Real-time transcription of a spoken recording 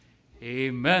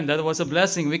Amen. That was a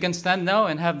blessing. We can stand now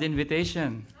and have the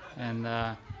invitation, and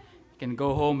can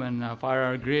go home and fire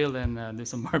our grill and do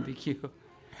some barbecue.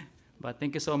 But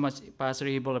thank you so much, Pastor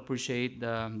Abel. Appreciate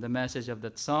the message of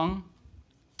that song,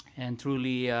 and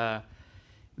truly,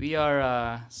 we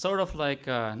are sort of like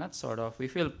not sort of. We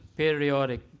feel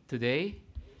periodic today,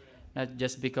 not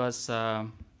just because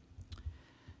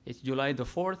it's July the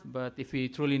 4th, but if we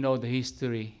truly know the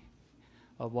history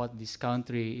of what this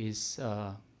country is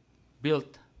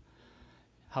built,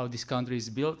 how this country is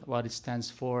built, what it stands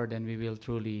for, then we will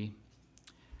truly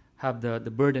have the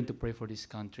burden to pray for this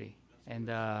country.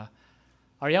 And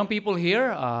our young people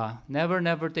here,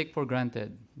 never take for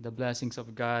granted the blessings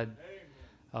of God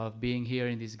of being here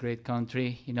in this great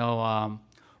country. You know,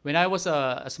 when I was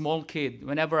a small kid,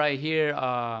 whenever I hear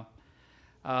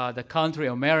the country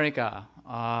America,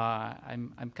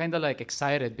 I'm kind of like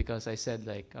excited because I said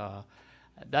like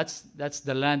that's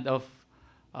the land of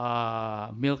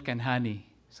milk and honey,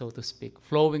 so to speak,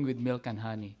 flowing with milk and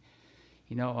honey.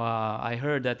 You know, I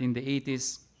heard that in the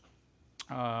 80s,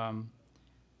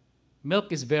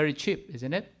 milk is very cheap,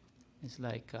 isn't it? It's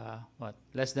like what,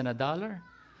 less than $1,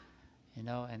 you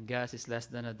know, and gas is less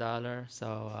than $1.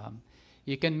 So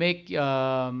you can make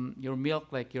your milk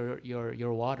like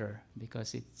your water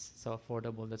because it's so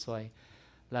affordable. That's why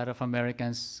a lot of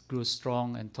Americans grew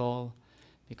strong and tall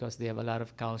because they have a lot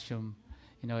of calcium,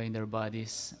 you know, in their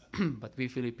bodies. But we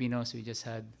Filipinos, we just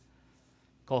had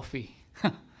coffee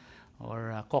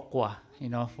or cocoa, you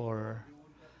know, for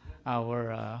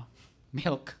our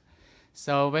milk.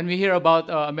 So when we hear about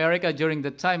America during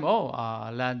the time,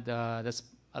 land that's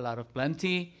a lot of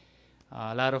plenty,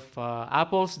 a lot of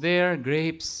apples there,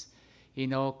 grapes, you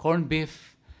know, corned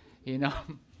beef, you know,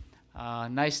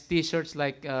 nice T-shirts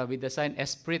like with the sign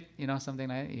Esprit, you know, something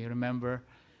like that. You remember,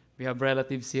 we have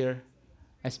relatives here.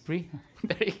 Esprit?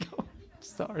 There you go.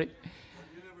 Sorry.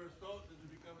 You never thought that you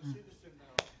become a citizen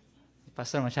now.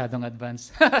 Pastor, masyadong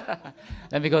advanced.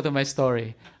 Let me go to my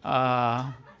story.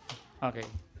 Okay,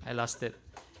 I lost it.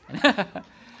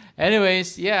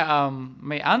 Anyways, yeah,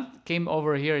 my aunt came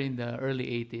over here in the early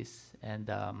 80s,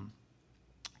 and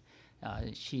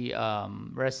she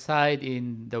reside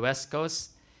in the West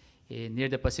Coast, near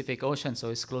the Pacific Ocean, so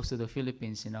it's close to the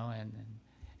Philippines, you know,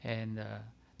 and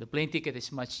the plane ticket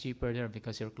is much cheaper there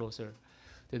because you're closer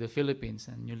to the Philippines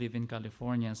and you live in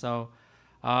California. So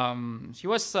she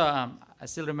was, I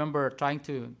still remember trying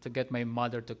to get my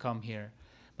mother to come here.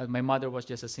 But my mother was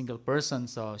just a single person,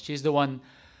 so she's the one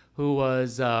who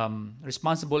was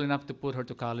responsible enough to put her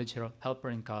to college, help her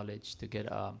in college to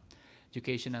get an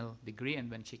educational degree.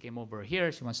 And when she came over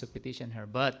here, she wants to petition her.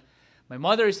 But my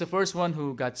mother is the first one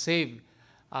who got saved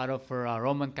out of her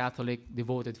Roman Catholic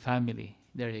devoted family.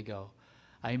 There you go.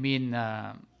 I mean,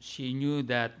 she knew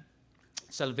that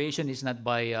salvation is not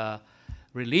by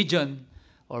religion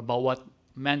or by what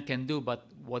man can do, but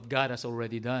what God has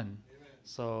already done. Amen.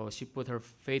 So she put her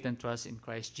faith and trust in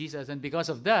Christ Jesus. And because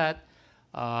of that,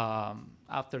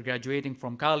 after graduating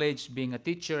from college, being a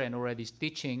teacher and already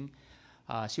teaching,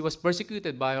 she was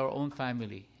persecuted by her own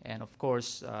family. And of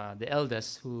course, the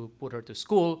eldest who put her to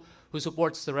school, who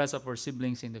supports the rest of her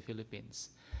siblings in the Philippines.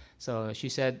 So she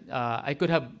said, I could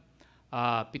have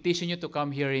petition you to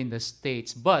come here in the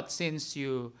States, but since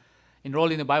you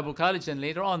enrolled in the Bible college and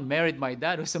later on married my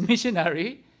dad, who's a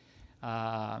missionary,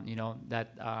 you know,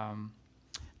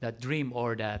 that dream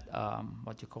or that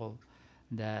what you call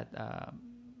that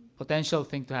potential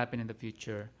thing to happen in the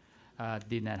future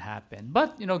did not happen.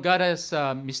 But you know, God has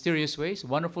mysterious ways,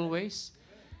 wonderful ways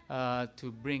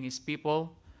to bring His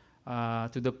people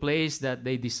to the place that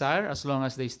they desire, as long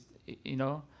as they, you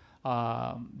know,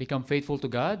 become faithful to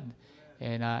God.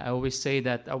 And I always say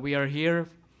that we are here,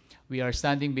 we are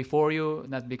standing before you,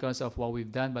 not because of what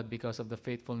we've done, but because of the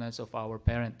faithfulness of our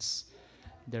parents,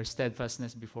 their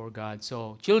steadfastness before God.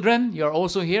 So, children, you're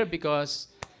also here because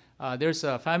there's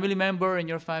a family member in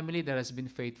your family that has been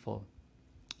faithful.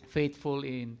 Faithful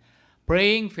in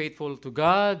praying, faithful to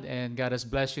God, and God has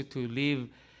blessed you to live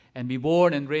and be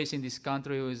born and raised in this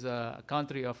country, who is a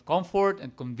country of comfort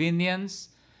and convenience.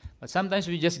 But sometimes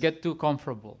we just get too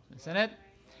comfortable, isn't it?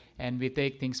 And we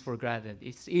take things for granted.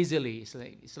 It's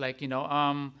like you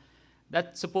know,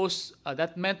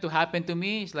 that meant to happen to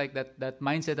me. It's like that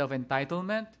mindset of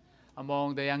entitlement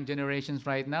among the young generations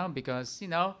right now, because you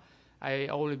know,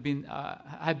 I've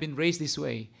been raised this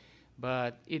way,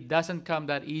 but it doesn't come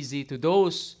that easy to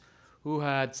those who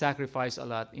had sacrificed a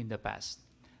lot in the past.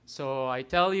 So I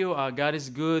tell you, God is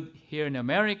good here in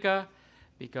America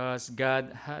because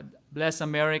God had blessed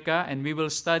America, and we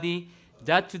will study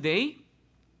that today.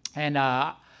 And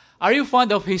are you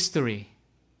fond of history?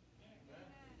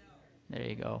 There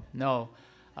you go. No.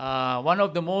 One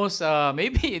of the most,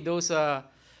 maybe those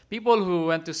people who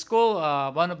went to school,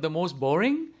 one of the most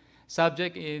boring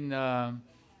subject in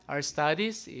our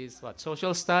studies is what?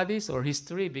 Social studies or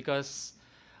history, because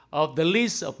of the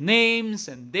list of names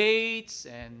and dates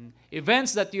and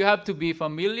events that you have to be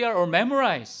familiar or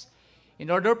memorize in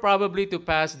order probably to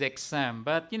pass the exam.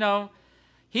 But,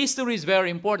 history is very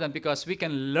important because we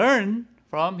can learn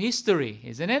from history,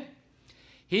 isn't it?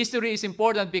 History is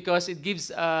important because it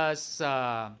gives us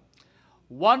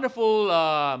wonderful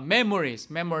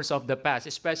memories of the past,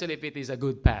 especially if it is a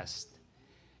good past,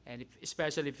 and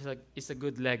especially if it's a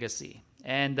good legacy.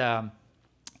 And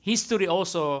history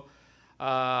also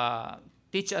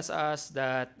teaches us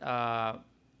that,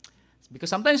 because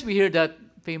sometimes we hear that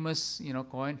famous,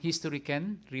 coin, history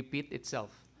can repeat itself.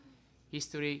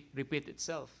 History repeat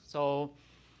itself. So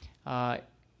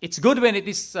it's good when it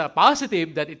is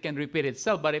positive that it can repeat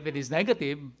itself, but if it is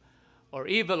negative or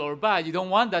evil or bad, you don't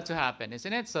want that to happen,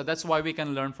 isn't it? So that's why we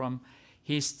can learn from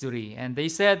history. And they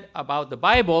said about the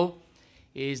Bible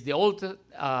is the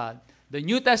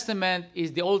New Testament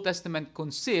is the Old Testament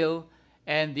concealed,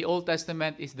 and the Old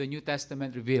Testament is the New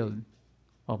Testament revealed.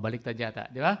 Oh, baliktad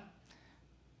yata, di ba?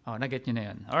 Oh, naget nyo na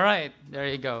yun. All right, there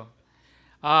you go.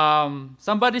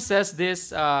 Somebody says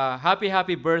this,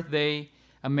 happy birthday,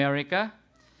 America.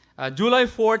 July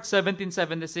 4th,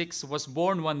 1776 was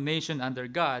born one nation under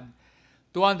God.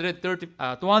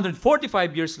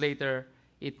 245 years later,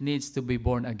 it needs to be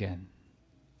born again.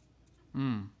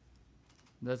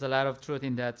 There's a lot of truth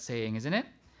in that saying, isn't it?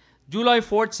 July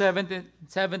 4th,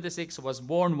 1776 was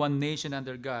born one nation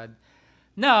under God.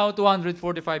 Now,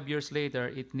 245 years later,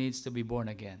 it needs to be born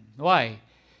again. Why?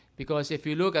 Because if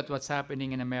you look at what's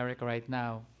happening in America right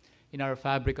now, in our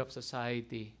fabric of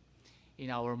society, in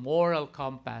our moral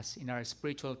compass, in our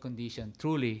spiritual condition,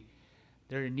 truly,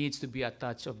 there needs to be a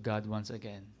touch of God once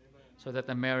again, so that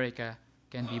America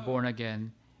can be born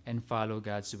again and follow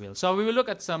God's will. So we will look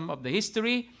at some of the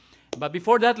history. But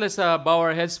before that, let's bow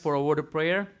our heads for a word of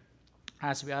prayer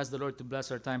as we ask the Lord to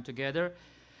bless our time together.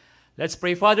 Let's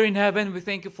pray. Father in heaven, we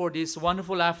thank you for this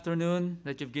wonderful afternoon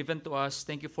that you've given to us.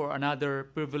 Thank you for another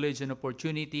privilege and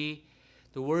opportunity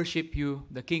to worship you,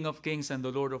 the King of Kings and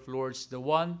the Lord of Lords, the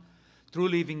one true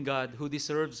living God who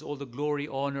deserves all the glory,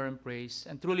 honor, and praise.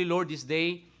 And truly, Lord, this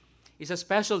day is a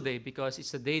special day because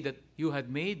it's a day that you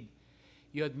had made.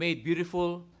 You had made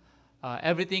beautiful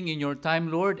everything in your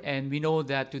time, Lord, and we know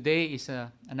that today is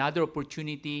another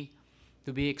opportunity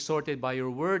to be exhorted by your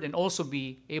word and also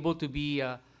be able to be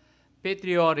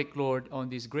patriotic, Lord, on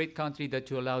this great country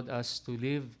that you allowed us to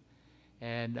live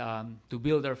and to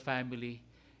build our family.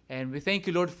 And we thank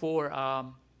you, Lord, for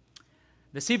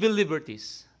the civil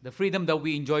liberties, the freedom that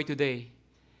we enjoy today.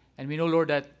 And we know, Lord,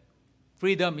 that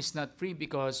freedom is not free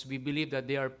because we believe that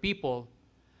there are people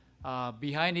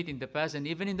behind it in the past and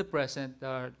even in the present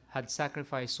that had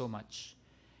sacrificed so much.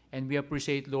 And we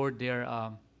appreciate, Lord, their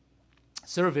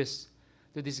service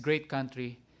to this great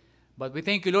country. But we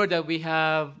thank you, Lord, that we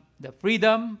have the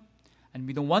freedom, and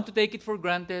we don't want to take it for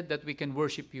granted that we can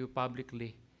worship you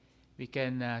publicly. We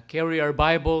can carry our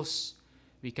Bibles,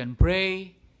 we can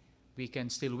pray, we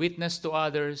can still witness to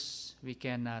others, we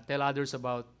can tell others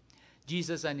about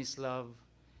Jesus and his love.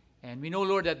 And we know,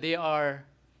 Lord, that there are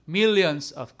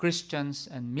millions of Christians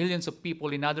and millions of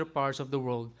people in other parts of the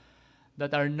world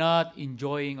that are not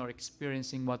enjoying or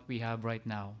experiencing what we have right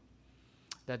now.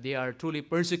 That they are truly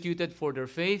persecuted for their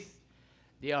faith.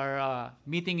 They are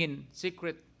meeting in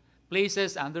secret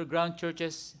places, underground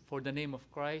churches for the name of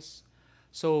Christ.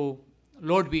 So,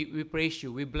 Lord, we praise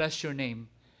you. We bless your name.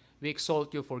 We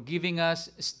exalt you for giving us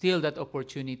still that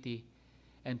opportunity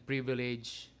and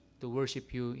privilege to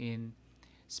worship you in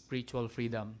spiritual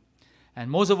freedom. And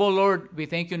most of all, Lord, we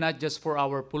thank you not just for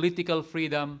our political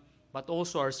freedom, but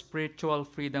also our spiritual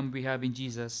freedom we have in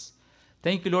Jesus.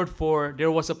 Thank you, Lord, for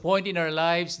there was a point in our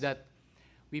lives that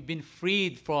we've been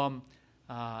freed from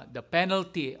the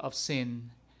penalty of sin,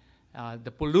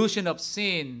 the pollution of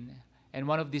sin, and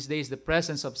one of these days, the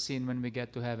presence of sin when we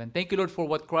get to heaven. Thank you, Lord, for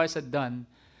what Christ had done,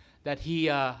 that he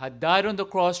had died on the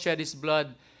cross, shed his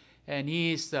blood, and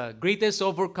he is the greatest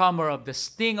overcomer of the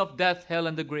sting of death, hell,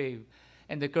 and the grave,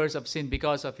 and the curse of sin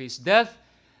because of his death,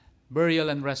 burial,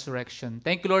 and resurrection.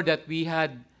 Thank you, Lord, that we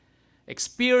had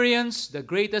experienced the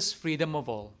greatest freedom of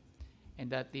all, and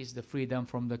that is the freedom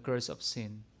from the curse of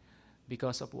sin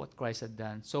because of what Christ had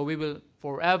done. So we will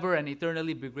forever and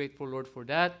eternally be grateful, Lord, for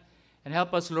that. And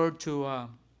help us, Lord, to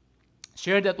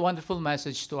share that wonderful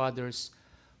message to others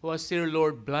who are still,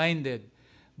 Lord, blinded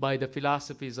by the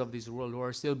philosophies of this world, who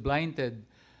are still blinded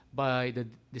by the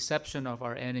deception of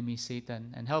our enemy,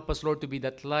 Satan. And help us, Lord, to be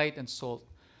that light and salt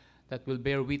that will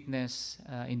bear witness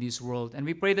in this world. And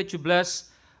we pray that you bless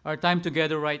our time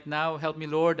together right now. Help me,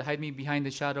 Lord, hide me behind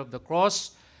the shadow of the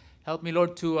cross. Help me,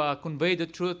 Lord, to convey the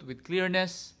truth with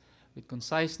clearness, with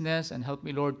conciseness, and help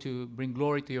me, Lord, to bring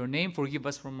glory to your name. Forgive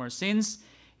us from our sins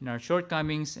and our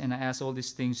shortcomings, and I ask all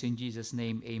these things in Jesus'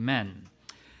 name. Amen.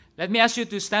 Let me ask you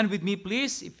to stand with me,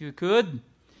 please, if you could,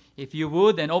 if you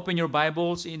would, and open your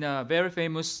Bibles in a very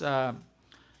famous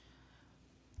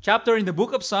chapter in the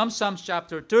book of Psalms, Psalms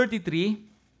chapter 33,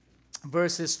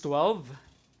 verses 12.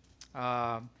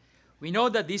 We know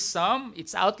that this psalm,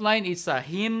 its outline is a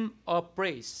hymn of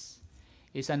praise.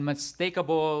 It's an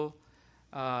unmistakable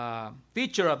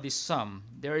feature of this psalm.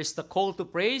 There is the call to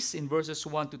praise in verses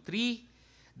 1 to 3,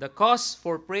 the cause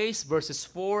for praise, verses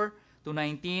 4 to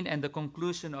 19, and the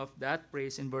conclusion of that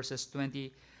praise in verses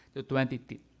 20 to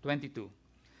 22.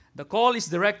 The call is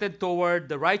directed toward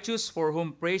the righteous for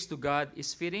whom praise to God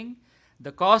is fitting.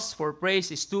 The cause for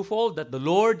praise is twofold, that the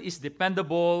Lord is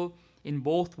dependable in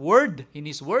both word, in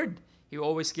His word, He will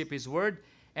always keep His word,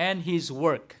 and His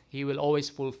work. He will always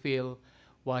fulfill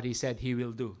what He said He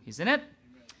will do, isn't it?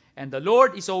 Amen. And the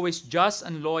Lord is always just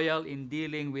and loyal in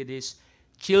dealing with His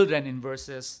children in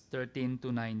verses 13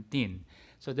 to 19.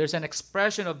 So there's an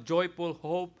expression of joyful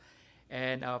hope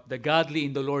and of the godly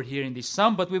in the Lord here in this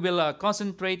psalm. But we will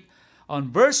concentrate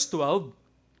on verse 12.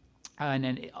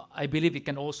 And I believe it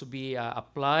can also be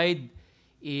applied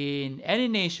in any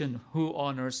nation who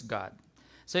honors God.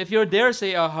 So if you're there,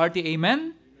 say a hearty amen.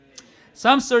 Amen.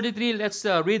 Psalms 33, let's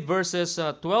read verses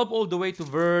 12 all the way to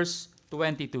verse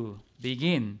 22.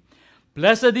 Begin.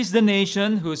 Blessed is the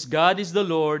nation whose God is the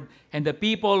Lord, and the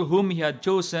people whom He had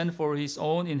chosen for His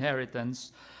own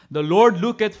inheritance. The Lord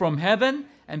looketh from heaven,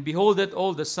 and beholdeth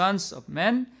all the sons of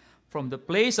men. From the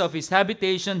place of His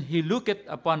habitation He looketh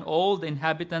upon all the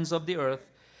inhabitants of the earth.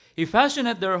 He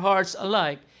fashioneth their hearts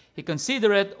alike. He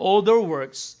considereth all their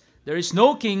works. There is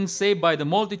no king save by the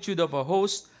multitude of a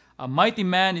host. A mighty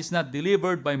man is not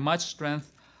delivered by much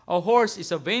strength. A horse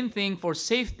is a vain thing for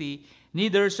safety,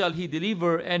 neither shall he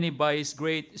deliver any by his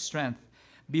great strength.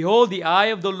 Behold, the eye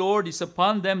of the Lord is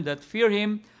upon them that fear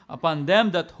Him, upon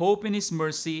them that hope in His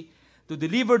mercy, to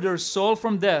deliver their soul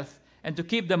from death, and to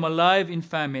keep them alive in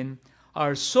famine.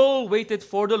 Our soul waited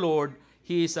for the Lord.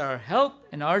 He is our help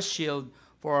and our shield,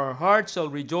 for our heart shall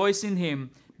rejoice in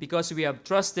Him, because we have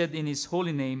trusted in His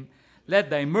holy name. Let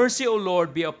Thy mercy, O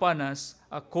Lord, be upon us,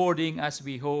 according as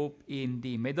we hope in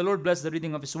Thee. May the Lord bless the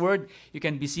reading of His word. You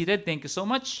can be seated. Thank you so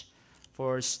much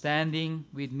for standing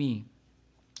with me.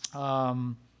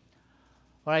 All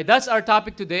right, that's our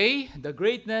topic today, the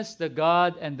greatness, the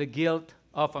God, and the guilt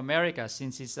of America.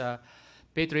 Since it's a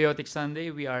Patriotic Sunday,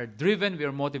 we are driven, we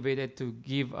are motivated to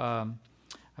give a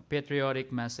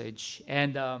patriotic message.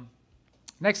 And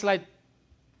next slide.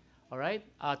 All right,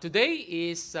 today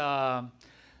is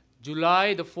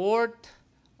July the 4th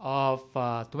of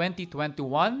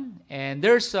 2021, and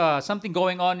there's something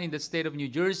going on in the state of New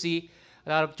Jersey. A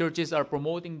lot of churches are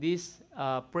promoting this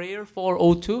prayer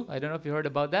 402. I don't know if you heard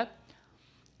about that.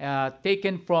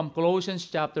 Taken from Colossians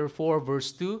chapter 4,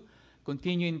 verse 2.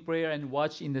 Continue in prayer and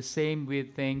watch in the same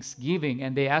with thanksgiving.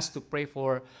 And they asked to pray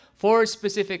for 4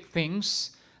 specific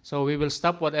things. So we will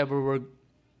stop whatever we're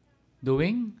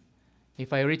doing.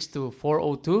 If I reach to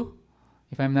 402,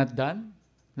 if I'm not done,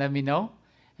 let me know.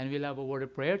 And we'll have a word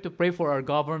of prayer to pray for our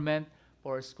government,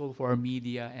 for our school, for our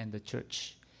media, and the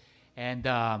church. And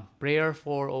prayer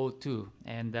 402.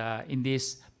 And in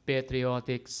this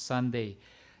Patriotic Sunday,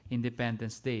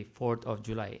 Independence Day, 4th of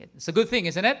July. It's a good thing,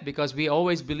 isn't it? Because we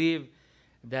always believe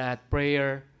that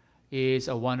prayer is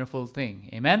a wonderful thing.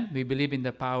 Amen? We believe in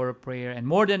the power of prayer. And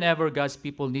more than ever, God's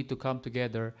people need to come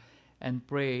together and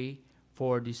pray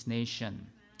for this nation.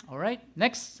 All right,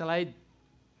 next slide.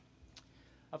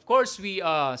 Of course, we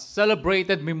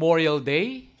celebrated Memorial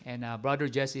Day, and Brother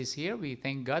Jesse is here. We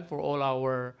thank God for all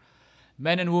our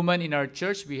men and women in our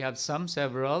church. We have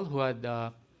several who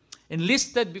had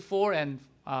enlisted before and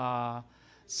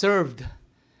served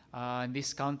in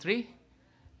this country.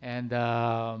 And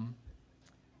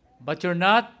but you're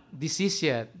not deceased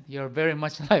yet. You're very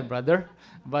much alive, brother.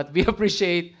 But we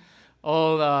appreciate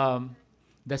all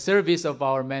the service of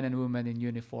our men and women in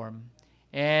uniform.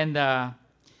 And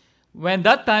when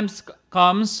that time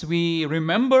comes, we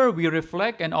remember, we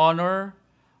reflect, and honor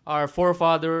our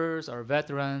forefathers, our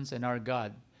veterans, and our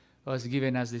God who has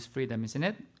given us this freedom, isn't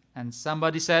it? And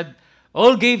somebody said,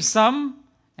 all gave some,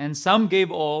 and some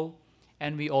gave all,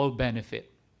 and we all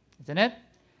benefit. Isn't it?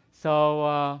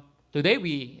 So today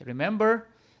we remember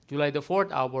July the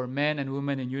 4th, our men and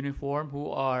women in uniform who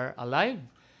are alive,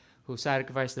 who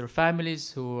sacrificed their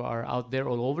families, who are out there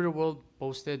all over the world,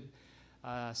 posted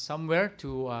somewhere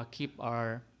to keep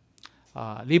our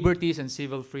liberties and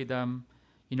civil freedom,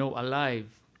 alive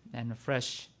and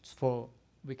fresh for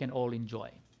we can all enjoy.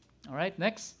 All right,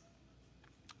 next.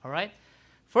 All right.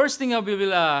 First thing we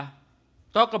will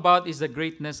talk about is the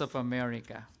greatness of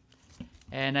America.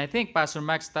 And I think Pastor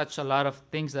Max touched a lot of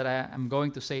things that I am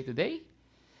going to say today.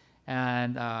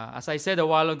 And as I said a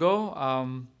while ago,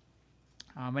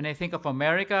 when I think of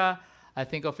America, I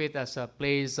think of it as a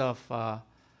place of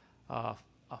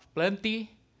plenty,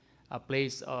 a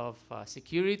place of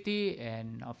security,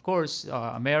 and of course,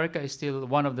 America is still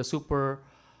one of the super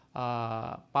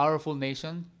powerful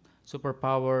nation,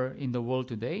 superpower in the world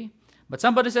today. But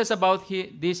somebody says about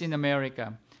this in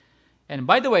America. And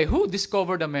by the way, who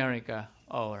discovered America?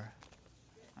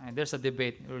 There's a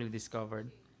debate who really discovered.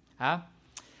 Huh?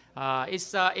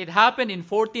 It happened in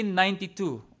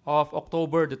 1492 of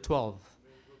October the 12th.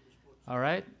 All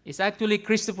right? It's actually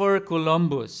Christopher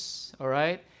Columbus. All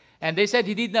right? And they said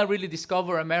he did not really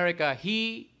discover America.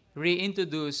 He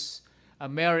reintroduced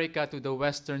America to the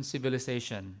Western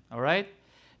civilization. All right?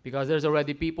 Because there's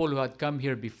already people who had come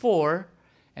here before,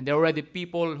 and there are already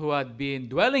people who had been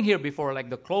dwelling here before, like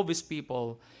the Clovis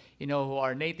people, who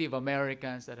are Native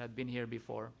Americans that had been here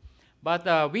before.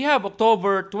 But we have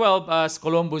October 12 as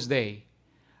Columbus Day.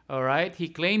 All right? He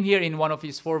claimed here in one of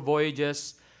his 4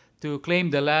 voyages to claim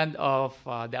the land of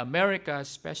the Americas,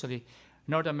 especially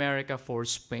North America, for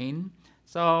Spain.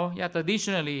 So, yeah,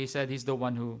 traditionally, he said he's the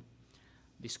one who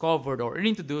discovered or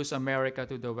introduced America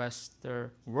to the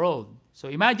Western world. So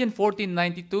imagine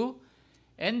 1492,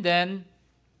 and then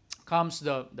comes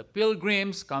the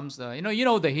Pilgrims, comes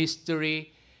the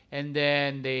history, and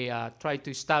then they try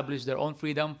to establish their own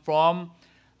freedom from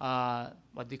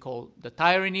what they call the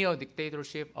tyranny or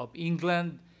dictatorship of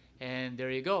England. And there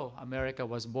you go. America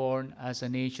was born as a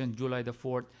nation, July the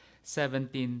 4th,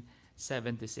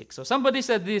 1776. So somebody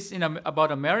said this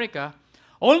about America.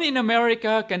 Only in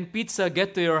America can pizza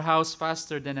get to your house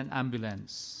faster than an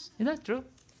ambulance. Is that true?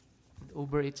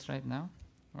 Uber Eats right now,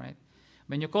 right?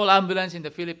 When you call ambulance in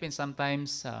the Philippines,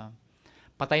 sometimes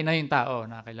patay na yung tao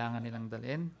na kailangan nilang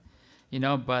dalhin.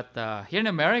 But here in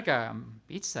America,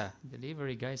 pizza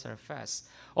delivery guys are fast.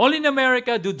 Only in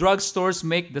America do drugstores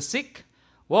make the sick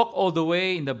walk all the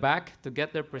way in the back to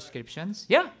get their prescriptions.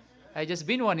 Yeah, I just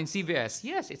been one in CVS.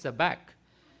 Yes, it's a back.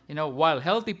 While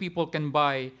healthy people can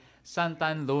buy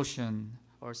suntan lotion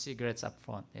or cigarettes up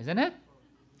front, isn't it?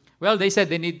 Well, they said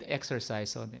they need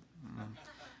exercise, so they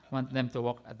want them to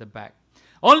walk at the back.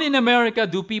 Only in America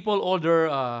do people order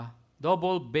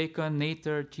double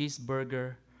baconator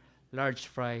cheeseburger, large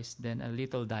fries, then a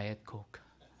little Diet Coke.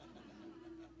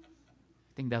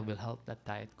 I think that will help, that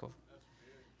Diet Coke.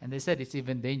 And they said it's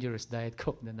even dangerous, Diet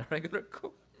Coke, than the regular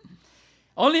Coke.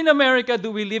 Only in America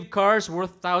do we leave cars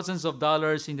worth thousands of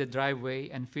dollars in the driveway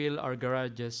and fill our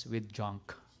garages with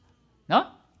junk. No?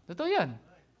 Totoo yan.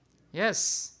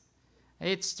 Yes.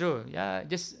 It's true. Yeah,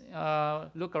 just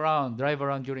look around, drive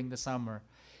around during the summer,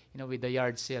 with the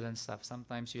yard sale and stuff.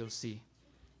 Sometimes you'll see,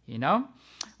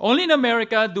 Only in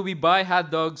America do we buy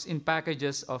hot dogs in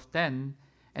packages of 10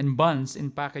 and buns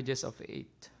in packages of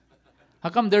 8. How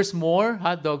come there's more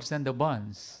hot dogs than the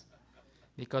buns?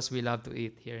 Because we love to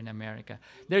eat here in America.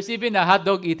 There's even a hot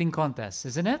dog eating contest,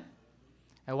 isn't it?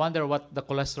 I wonder what the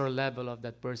cholesterol level of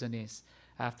that person is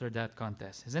after that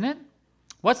contest, isn't it?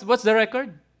 What's the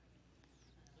record?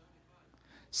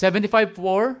 75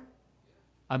 for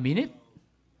a minute?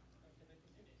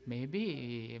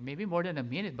 Maybe more than a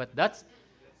minute, but that's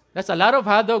a lot of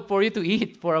hot dog for you to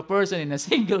eat for a person in a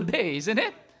single day, isn't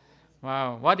it?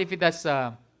 Wow. What if that's,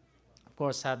 of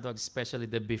course, hot dogs, especially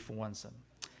the beef ones,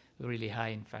 really high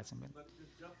in fats. But the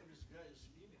Japanese guy is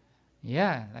skinny.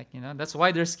 Yeah, that's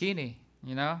why they're skinny,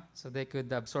 so they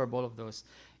could absorb all of those.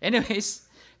 Anyways,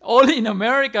 only in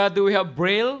America do we have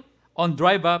Braille on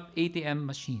drive-up ATM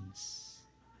machines.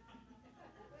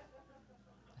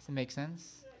 Does it make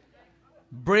sense?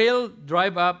 Braille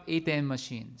drive-up ATM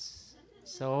machines.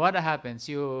 So what happens?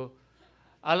 You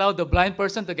allow the blind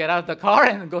person to get out of the car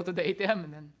and go to the ATM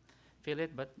and then fill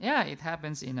it. But yeah, it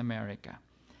happens in America.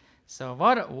 So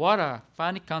what a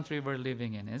funny country we're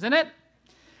living in, isn't it?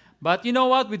 But you know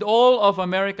what? With all of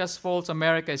America's faults,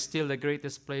 America is still the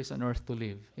greatest place on earth to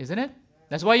live, isn't it?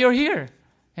 That's why you're here.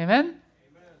 Amen? Amen.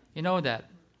 You know that.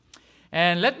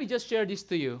 And let me just share this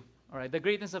to you. All right, the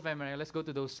greatness of America. Let's go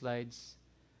to those slides.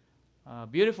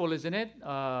 Beautiful, isn't it?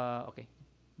 Okay,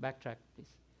 backtrack,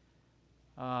 please.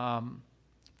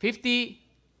 50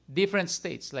 different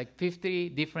states, like 50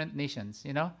 different nations,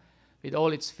 with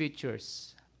all its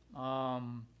features.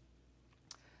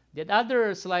 That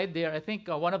other slide there, I think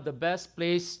one of the best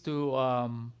place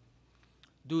to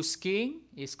do skiing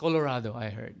is Colorado, I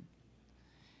heard.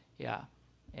 Yeah.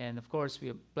 And of course, we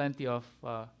have plenty of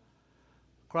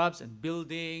crops and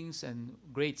buildings and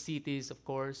great cities, of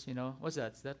course. What's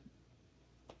that? Is that?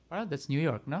 That's New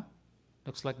York, no?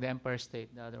 Looks like the Empire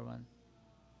State, the other one.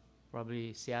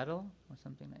 Probably Seattle or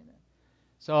something like that.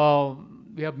 So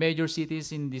we have major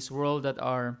cities in this world that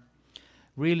are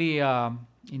really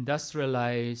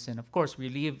industrialized, and of course we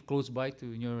live close by to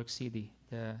New York City,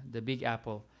 the Big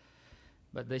Apple.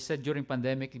 But they said during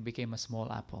pandemic it became a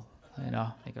small apple,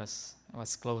 because it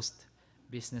was closed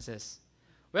businesses.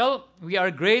 Well, we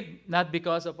are great not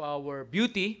because of our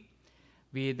beauty,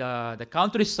 with the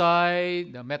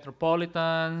countryside, the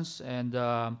metropolitans, and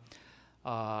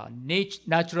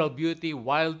natural beauty,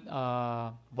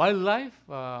 wildlife.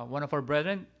 One of our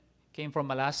brethren came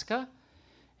from Alaska,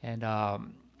 and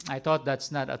I thought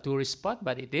that's not a tourist spot,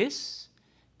 but it is,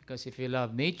 because if you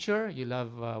love nature, you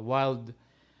love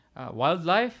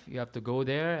wildlife, you have to go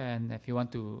there. And if you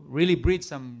want to really breathe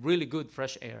some really good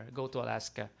fresh air, go to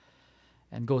Alaska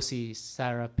and go see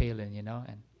Sarah Palin,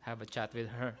 and have a chat with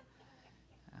her,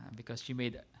 because she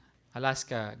made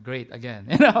Alaska great again.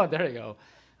 There you go.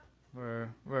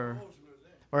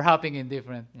 We're hopping in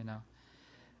different,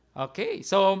 Okay,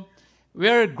 so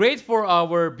we're great for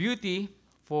our beauty,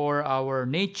 for our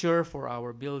nature, for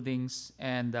our buildings,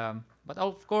 and but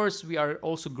of course we are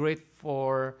also great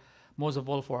for, most of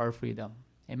all, for our freedom.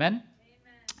 Amen?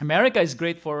 America is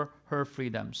great for her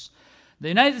freedoms. The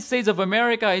United States of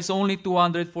America is only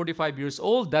 245 years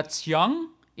old. That's young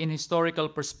in historical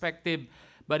perspective,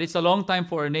 but it's a long time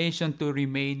for a nation to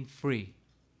remain free.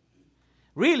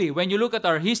 Really, when you look at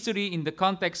our history in the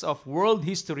context of world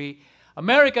history,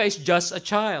 America is just a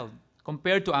child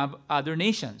compared to other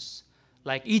nations,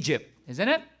 like Egypt, isn't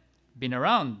it? Been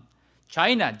around.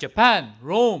 China, Japan,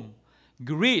 Rome,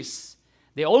 Greece.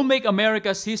 They all make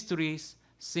America's histories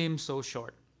seem so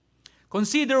short.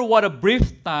 Consider what a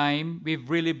brief time we've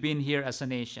really been here as a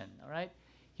nation. All right?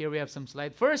 Here we have some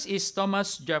slides. First is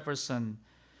Thomas Jefferson,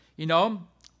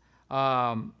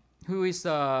 who is,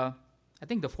 I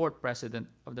think, the fourth president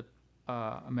of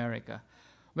America.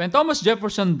 When Thomas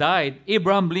Jefferson died,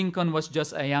 Abraham Lincoln was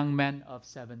just a young man of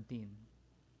 17.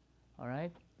 All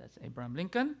right? That's Abraham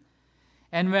Lincoln.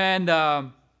 And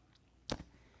when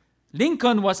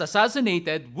Lincoln was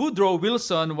assassinated, Woodrow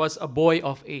Wilson was a boy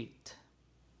of 8.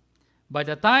 By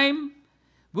the time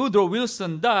Woodrow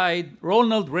Wilson died,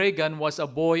 Ronald Reagan was a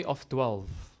boy of 12.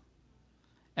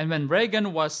 And when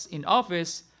Reagan was in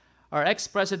office, our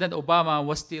ex-President Obama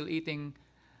was still eating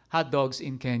hot dogs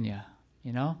in Kenya,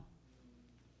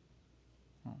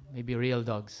 Maybe real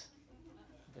dogs,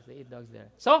 because they eat dogs there.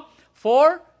 So,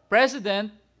 4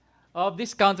 presidents of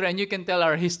this country, and you can tell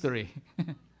our history.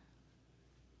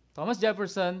 Thomas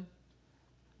Jefferson,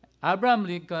 Abraham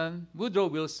Lincoln, Woodrow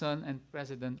Wilson, and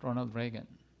President Ronald Reagan.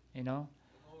 Yeah.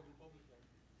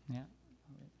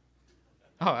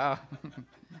 Oh, wow.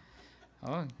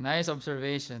 Oh, nice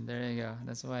observation. There you go.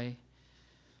 That's why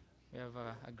we have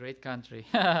a great country.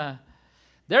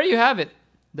 There you have it.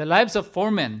 The lives of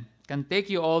 4 men can take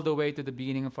you all the way to the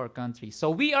beginning of our country. So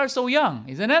we are so young,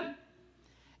 isn't it?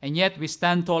 And yet we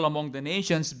stand tall among the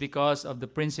nations because of the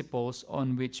principles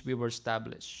on which we were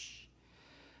established.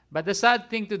 But the sad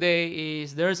thing today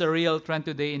is there's a real trend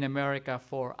today in America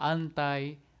for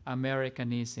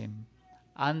anti-Americanism,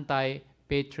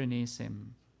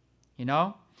 anti-patriotism.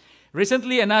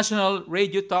 Recently, a national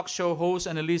radio talk show host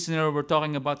and a listener were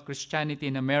talking about Christianity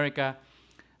in America.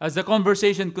 As the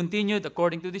conversation continued,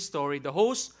 according to this story, the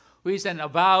host, who is an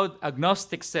avowed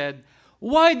agnostic, said,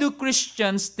 "Why do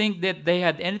Christians think that they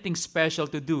had anything special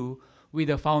to do with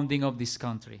the founding of this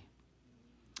country?"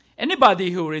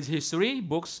 Anybody who reads history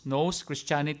books knows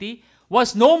Christianity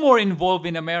was no more involved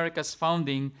in America's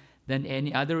founding than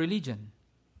any other religion.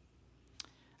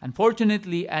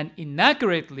 Unfortunately and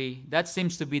inaccurately, that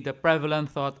seems to be the prevalent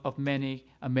thought of many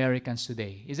Americans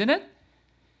today, isn't it?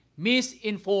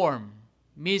 Misinformed,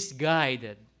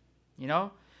 misguided.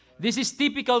 This is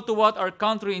typical to what our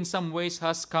country in some ways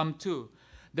has come to.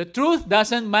 The truth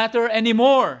doesn't matter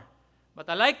anymore. But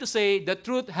I like to say the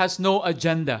truth has no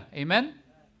agenda. Amen?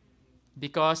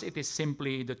 Because it is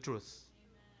simply the truth.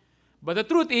 But the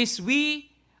truth is we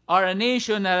are a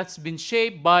nation that's been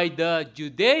shaped by the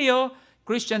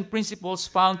Judeo-Christian principles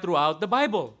found throughout the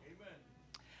Bible. Amen.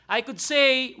 I could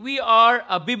say we are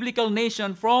a biblical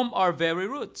nation from our very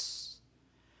roots.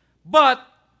 But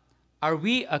are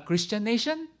we a Christian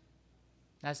nation?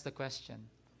 That's the question.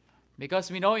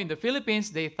 Because we know in the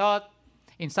Philippines,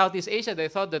 in Southeast Asia, they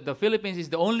thought that the Philippines is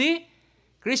the only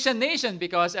Christian nation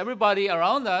because everybody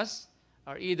around us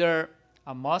are either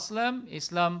a Muslim,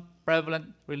 Islam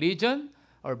prevalent religion,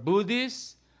 or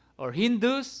Buddhists, or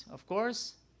Hindus, of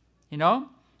course, you know.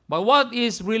 But what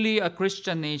is really a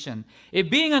Christian nation? If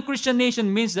being a Christian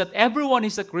nation means that everyone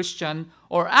is a Christian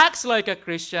or acts like a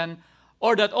Christian,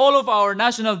 or that all of our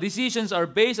national decisions are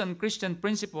based on Christian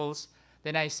principles,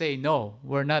 then I say no,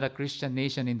 we're not a Christian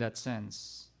nation in that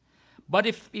sense. But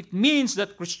if it means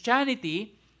that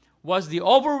Christianity was the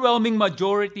overwhelming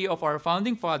majority of our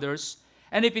founding fathers,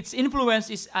 and if its influence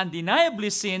is undeniably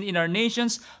seen in our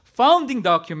nation's founding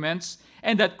documents,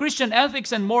 and that Christian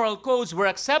ethics and moral codes were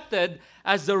accepted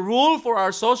as the rule for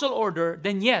our social order,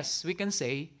 then yes, we can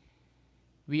say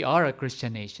we are a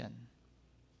Christian nation.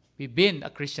 We've been a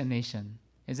Christian nation,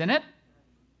 isn't it?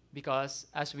 Because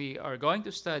as we are going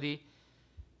to study,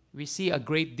 we see a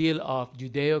great deal of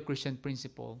Judeo-Christian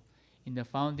principle in the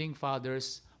founding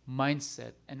fathers'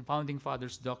 mindset and founding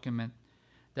fathers' document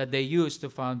that they used to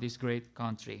found this great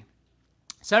country.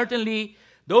 Certainly,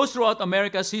 those throughout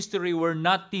America's history were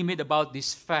not timid about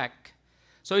this fact.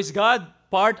 So is God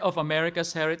part of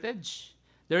America's heritage?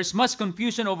 There is much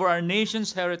confusion over our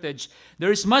nation's heritage.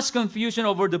 There is much confusion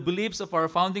over the beliefs of our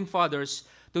founding fathers.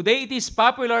 Today, it is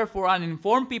popular for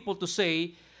uninformed people to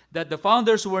say that the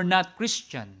founders were not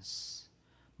Christians.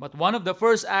 But one of the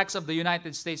first acts of the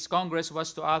United States Congress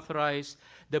was to authorize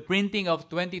the printing of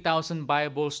 20,000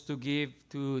 Bibles to give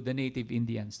to the native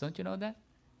Indians. Don't you know that?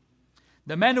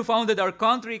 The men who founded our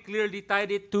country clearly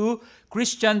tied it to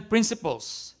Christian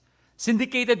principles.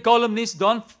 Syndicated columnist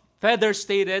Don Feder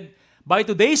stated, by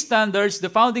today's standards, the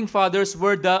founding fathers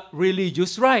were the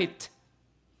religious right.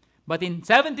 But in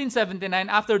 1779,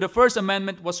 after the First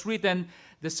Amendment was written,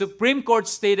 the Supreme Court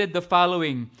stated the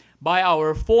following, by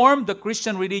our form, the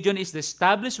Christian religion is the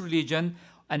established religion,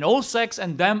 and all sects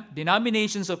and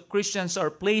denominations of Christians are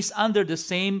placed under the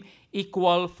same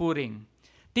equal footing.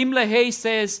 Tim LaHaye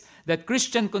says that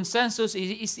Christian consensus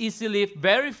is easily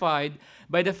verified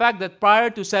by the fact that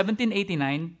prior to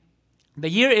 1789, the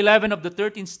year 11 of the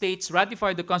 13 states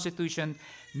ratified the Constitution,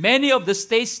 many of the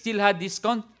states still had these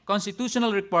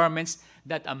constitutional requirements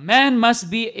that a man must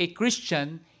be a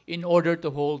Christian in order to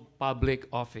hold public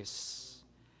office.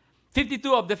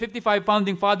 52 of the 55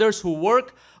 founding fathers who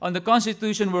worked on the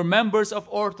Constitution were members of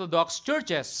Orthodox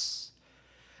churches.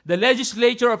 The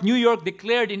legislature of New York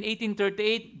declared in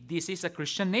 1838, this is a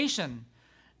Christian nation.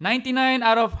 99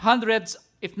 out of hundreds,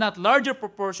 if not larger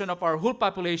proportion of our whole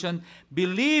population,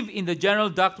 believe in the general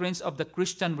doctrines of the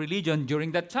Christian religion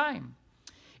during that time.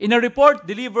 In a report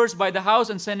delivered by the House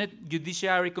and Senate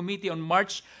Judiciary Committee on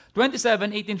March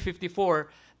 27, 1854,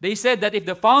 they said that if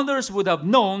the founders would have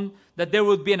known that there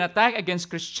would be an attack against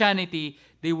Christianity,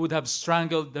 they would have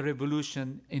strangled the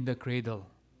revolution in the cradle.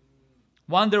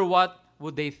 Wonder what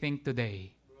would they think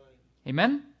today?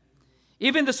 Amen?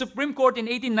 Even the Supreme Court in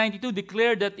 1892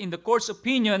 declared that in the court's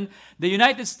opinion, the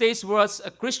United States was a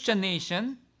Christian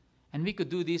nation, and we could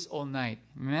do this all night.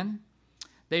 Amen?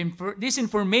 This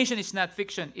information is not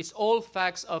fiction. It's all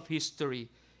facts of history.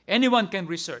 Anyone can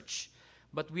research.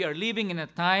 But we are living in a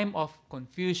time of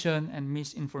confusion and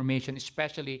misinformation,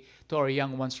 especially to our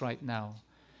young ones right now,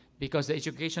 because the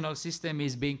educational system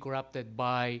is being corrupted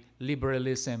by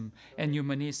liberalism and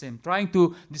humanism,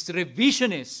 this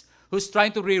revisionist who's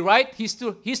trying to rewrite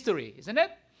history, isn't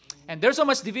it? And there's so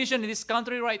much division in this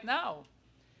country right now.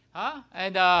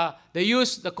 And they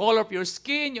use the color of your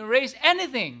skin, your race,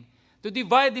 anything to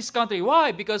divide this country.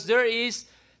 Why? Because there is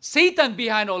Satan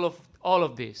behind all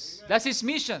of this. Amen. That's his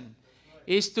mission,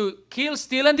 is to kill,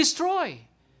 steal, and destroy.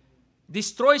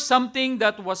 Destroy something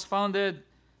that was founded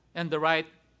in the right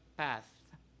path.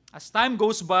 As time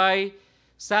goes by,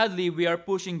 sadly, we are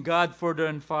pushing God further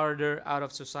and farther out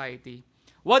of society.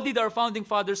 What did our founding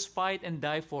fathers fight and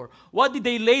die for? What did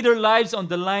they lay their lives on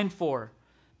the line for?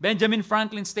 Benjamin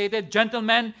Franklin stated,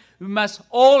 "Gentlemen, we must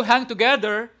all hang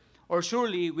together, or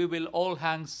surely we will all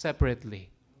hang separately."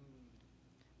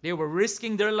 They were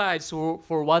risking their lives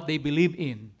for what they believe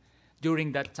in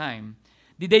during that time.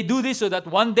 Did they do this so that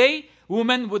one day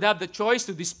women would have the choice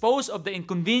to dispose of the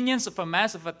inconvenience of a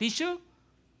mass of a tissue,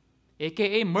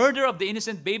 aka murder of the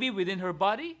innocent baby within her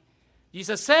body?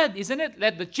 Jesus said, isn't it?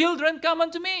 Let the children come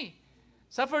unto me.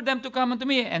 Suffer them to come unto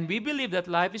me. And we believe that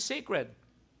life is sacred.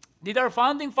 Did our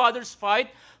founding fathers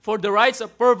fight for the rights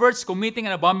of perverts committing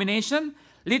an abomination?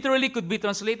 Literally could be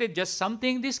translated just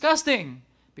something disgusting,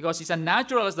 because it's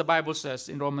unnatural, as the Bible says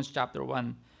in Romans chapter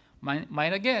 1.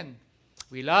 Mine again.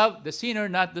 We love the sinner,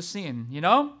 not the sin.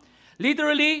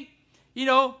 Literally,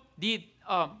 the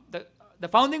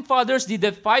founding fathers, did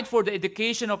they fight for the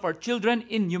education of our children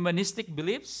in humanistic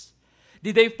beliefs?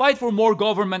 Did they fight for more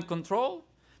government control?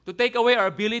 To take away our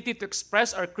ability to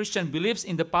express our Christian beliefs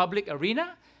in the public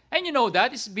arena? And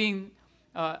that is being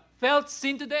felt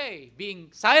seen today, being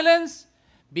silenced,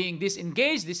 being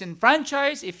disengaged,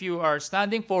 disenfranchised, if you are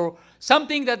standing for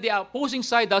something that the opposing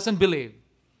side doesn't believe,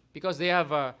 because they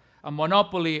have a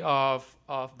monopoly of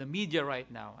the media right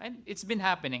now. And it's been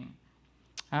happening.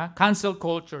 Cancel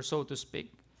culture, so to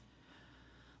speak.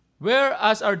 Where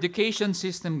has our education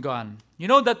system gone? You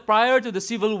know that prior to the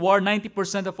Civil War,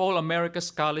 90% of all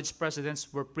America's college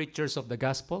presidents were preachers of the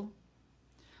gospel?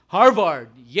 Harvard,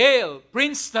 Yale,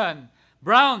 Princeton,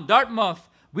 Brown, Dartmouth,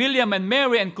 William and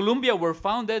Mary, and Columbia were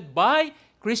founded by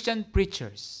Christian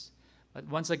preachers. But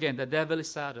once again, the devil is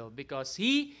subtle because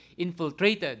he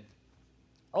infiltrated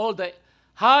all the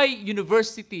high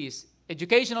universities,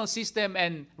 educational system,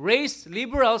 and raised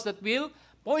liberals that will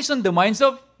poison the minds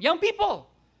of young people.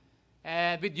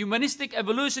 And with humanistic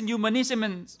evolution, humanism,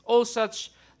 and all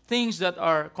such things that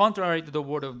are contrary to the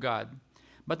Word of God.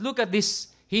 But look at this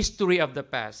history of the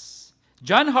past.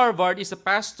 John Harvard is a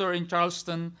pastor in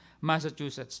Charleston,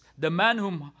 Massachusetts, the man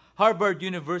whom Harvard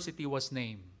University was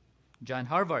named, John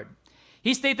Harvard.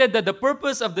 He stated that the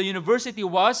purpose of the university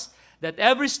was that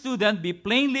every student be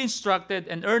plainly instructed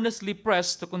and earnestly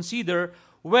pressed to consider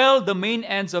well the main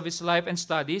ends of his life and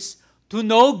studies, to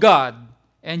know God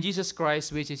and Jesus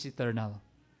Christ, which is eternal.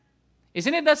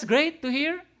 Isn't it that's great to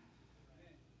hear?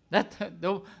 That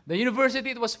the university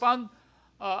it was found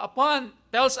upon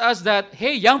tells us that,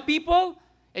 hey, young people,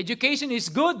 education is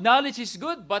good, knowledge is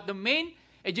good, but the main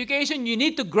education you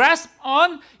need to grasp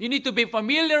on, you need to be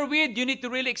familiar with, you need to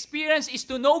really experience is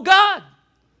to know God.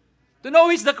 To know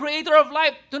He's the creator of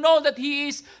life. To know that He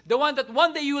is the one that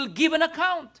one day you will give an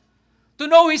account. To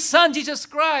know His Son, Jesus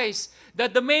Christ.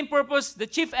 That the main purpose, the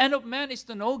chief end of man is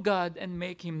to know God and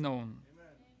make Him known.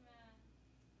 Amen.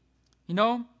 You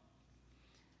know,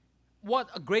 what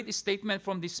a great statement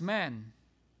from this man.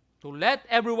 To let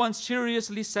everyone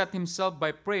seriously set himself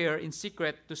by prayer in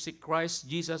secret to seek Christ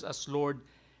Jesus as Lord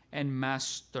and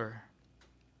Master.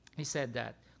 He said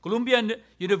that. Columbia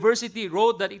University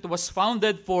wrote that it was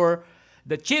founded for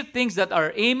the chief things that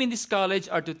are aimed in this college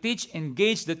are to teach,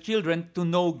 engage the children to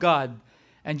know God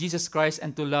and Jesus Christ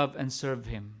and to love and serve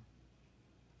Him.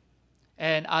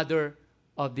 And other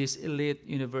of these elite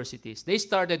universities. They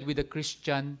started with a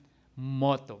Christian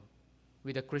motto,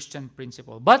 with a Christian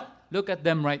principle. But look at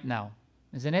them right now,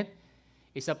 isn't it?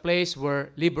 It's a place where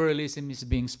liberalism is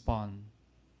being spawned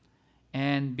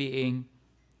and being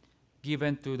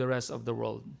given to the rest of the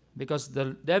world. Because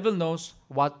the devil knows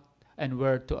what and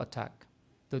where to attack,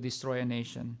 to destroy a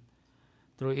nation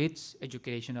through its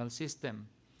educational system.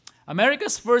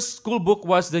 America's first school book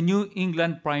was the New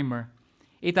England Primer.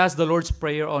 It has the Lord's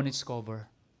Prayer on its cover.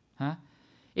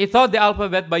 It taught the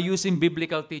alphabet by using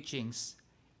biblical teachings.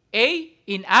 A,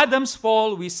 in Adam's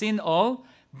fall we sin all.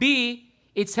 B,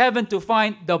 it's heaven to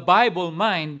find the Bible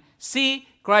mine. C,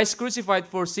 Christ crucified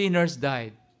for sinners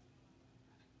died.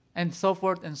 And so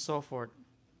forth and so forth.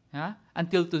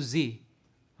 Until to Z.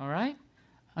 Alright?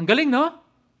 Ang galing, no?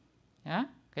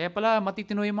 Kaya pala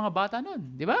matitino yung mga bata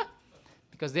nun. Di ba?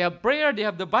 Because they have prayer, they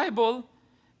have the Bible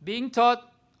being taught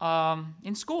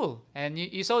in school. And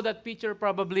you saw that picture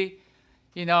probably,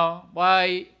 you know,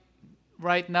 why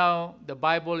right now the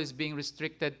Bible is being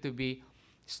restricted to be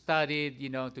studied, you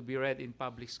know, to be read in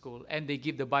public school. And they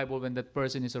give the Bible when that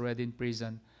person is already in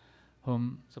prison,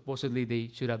 whom supposedly they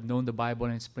should have known the Bible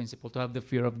and its principle to have the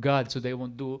fear of God so they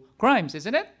won't do crimes,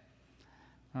 isn't it?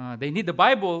 They need the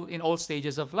Bible in all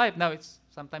stages of life. Now it's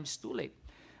sometimes too late.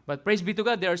 But praise be to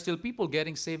God, there are still people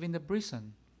getting saved in the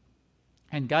prison.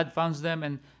 And God founds them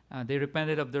and they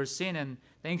repented of their sin. And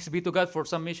thanks be to God for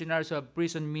some missionaries who have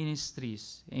prison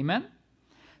ministries. Amen?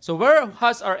 So where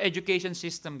has our education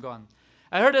system gone?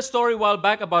 I heard a story a while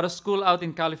back about a school out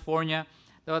in California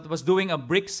that was doing a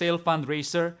brick sale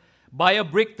fundraiser. Buy a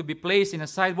brick to be placed in a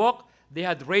sidewalk. They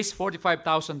had raised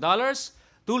 $45,000.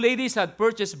 Two ladies had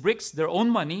purchased bricks, their own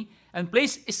money, and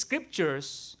placed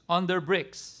scriptures on their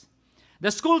bricks.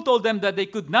 The school told them that they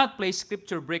could not place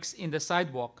scripture bricks in the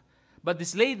sidewalk. But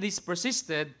these ladies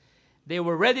persisted. They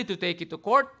were ready to take it to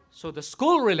court, so the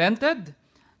school relented.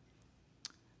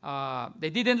 They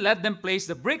didn't let them place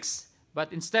the bricks,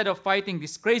 but instead of fighting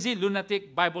this crazy,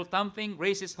 lunatic, Bible-thumping,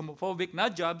 racist, homophobic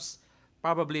nut jobs,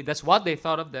 probably that's what they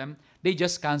thought of them, they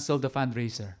just canceled the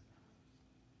fundraiser.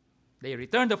 They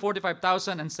returned the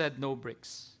 $45,000 and said no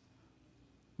bricks.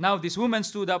 Now, these women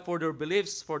stood up for their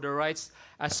beliefs, for their rights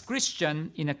as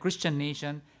Christian in a Christian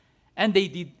nation, and they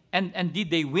did. And did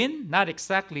they win? Not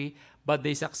exactly, but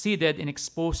they succeeded in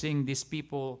exposing these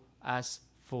people as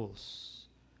fools.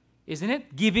 Isn't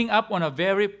it? Giving up on a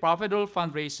very profitable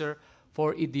fundraiser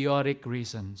for idiotic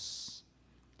reasons.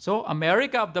 So,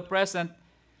 America of the present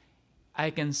I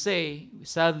can say,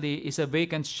 sadly, is a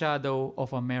vacant shadow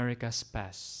of America's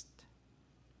past.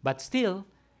 But still,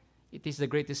 it is the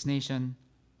greatest nation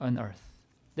on earth.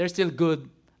 There's still good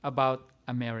about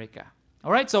America.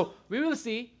 All right, so we will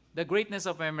see the greatness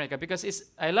of America because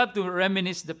I love to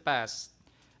reminisce the past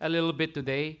a little bit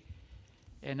today.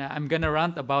 And I'm going to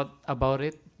rant about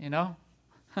it,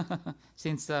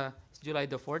 since it's July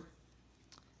the 4th.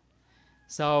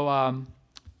 So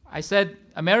I said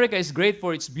America is great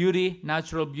for its beauty,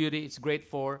 natural beauty. It's great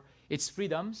for its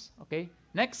freedoms. Okay,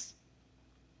 next.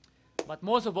 But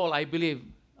most of all, I believe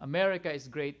America is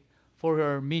great for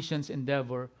her missions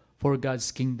endeavor for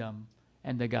God's kingdom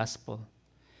and the gospel.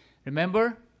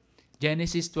 Remember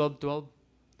Genesis 12:12?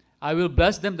 I will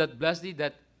bless them that bless thee,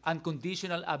 that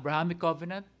unconditional Abrahamic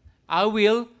covenant. I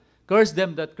will curse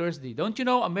them that curse thee. Don't you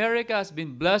know America has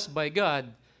been blessed by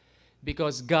God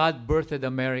because God birthed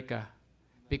America,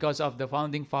 because of the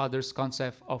founding fathers'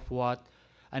 concept of what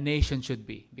a nation should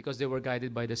be, because they were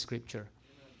guided by the scripture.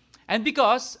 And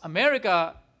because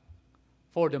America,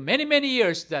 for the many, many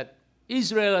years that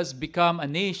Israel has become a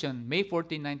nation, May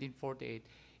 14, 1948,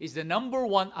 is the number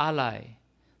one ally,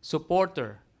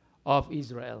 supporter of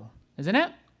Israel. Isn't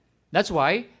it? That's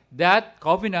why that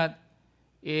covenant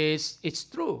it's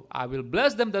true. I will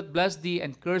bless them that bless thee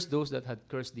and curse those that had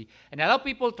cursed thee. And a lot of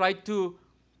people try to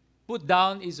put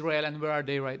down Israel, and where are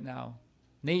they right now?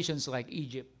 Nations like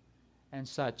Egypt and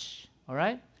such. All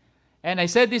right? And I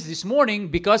said this morning,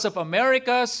 because of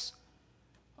America's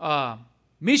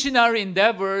missionary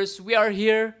endeavors, we are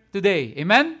here today.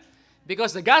 Amen?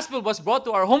 Because the gospel was brought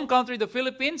to our home country, the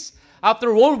Philippines,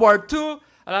 after World War II.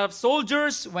 A lot of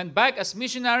soldiers went back as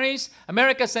missionaries.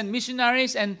 America sent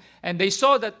missionaries, and they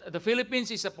saw that the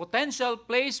Philippines is a potential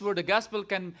place where the gospel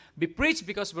can be preached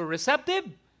because we're receptive.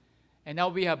 And now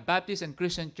we have Baptist and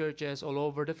Christian churches all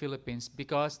over the Philippines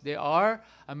because they are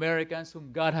Americans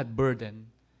whom God had burdened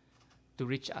to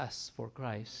reach us for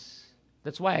Christ.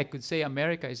 That's why I could say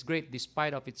America is great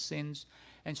despite of its sins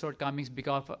and shortcomings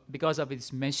because of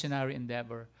its missionary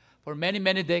endeavor. For many,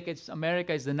 many decades,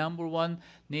 America is the number one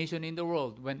nation in the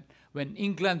world. When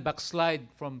England backslid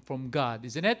from God,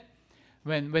 isn't it?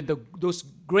 When those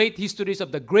great histories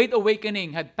of the Great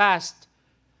Awakening had passed,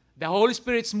 the Holy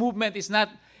Spirit's movement is not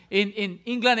in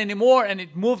England anymore, and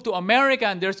it moved to America,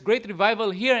 and there's great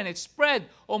revival here, and it spread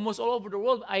almost all over the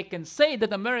world. I can say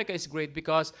that America is great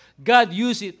because God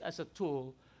used it as a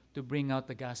tool to bring out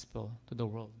the gospel to the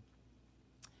world.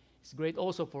 It's great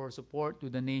also for support to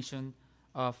the nation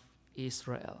of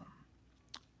Israel.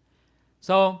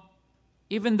 So,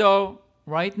 even though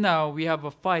right now we have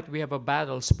a fight, we have a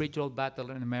battle, spiritual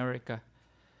battle in America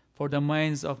for the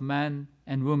minds of men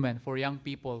and women, for young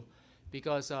people,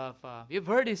 because of, you've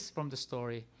heard this from the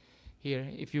story here,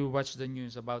 if you watch the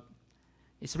news about,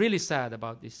 it's really sad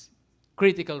about this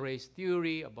critical race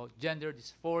theory, about gender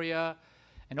dysphoria,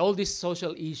 and all these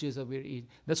social issues that we're in.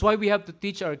 That's why we have to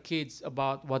teach our kids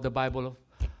about what the Bible,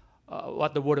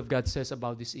 what the Word of God says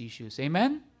about these issues.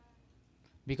 Amen?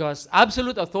 Because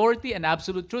absolute authority and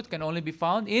absolute truth can only be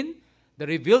found in the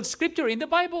revealed Scripture in the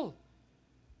Bible.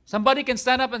 Somebody can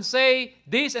stand up and say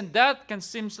this and that can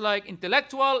seem like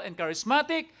intellectual and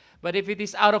charismatic, but if it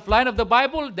is out of line of the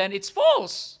Bible, then it's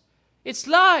false. It's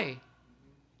lie.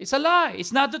 It's a lie.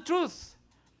 It's not the truth.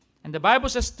 And the Bible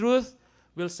says truth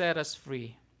will set us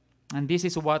free. And this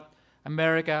is what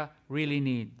America really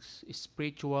needs, is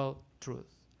spiritual truth,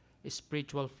 is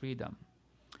spiritual freedom.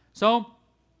 So,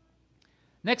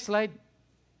 next slide.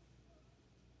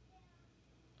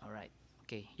 All right.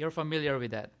 Okay, you're familiar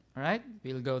with that. All right,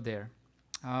 we'll go there.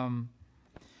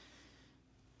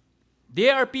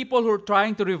 There are people who are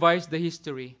trying to revise the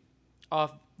history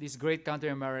of this great country,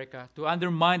 America, to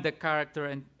undermine the character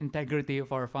and integrity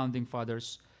of our founding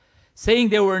fathers, saying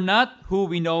they were not who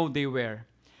we know they were.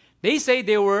 They say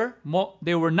they were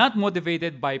not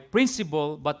motivated by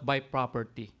principle, but by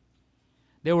property.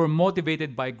 They were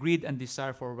motivated by greed and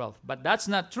desire for wealth. But that's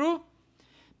not true,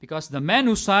 because the men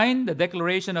who signed the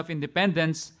Declaration of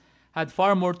Independence had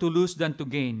far more to lose than to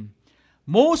gain.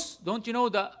 Most, don't you know,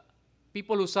 the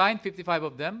people who signed, 55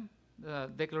 of them, the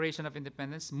Declaration of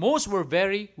Independence, most were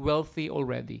very wealthy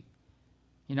already.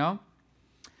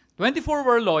 24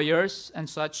 were lawyers and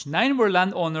such, 9 were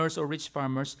landowners or rich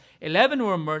farmers, 11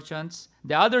 were merchants,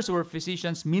 the others were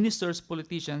physicians, ministers,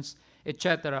 politicians,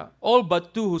 etc. All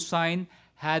but 2 who signed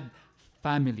had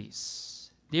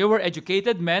families. They were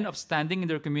educated men of standing in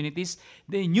their communities.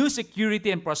 They knew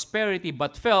security and prosperity,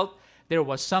 but felt there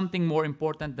was something more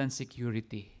important than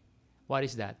security. What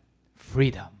is that?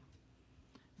 Freedom.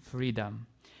 Freedom.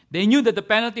 They knew that the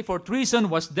penalty for treason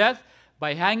was death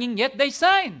by hanging, yet they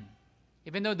signed.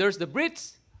 Even though there's the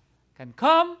Brits, can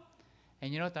come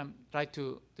and, try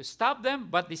to stop them,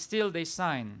 but they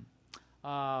sign.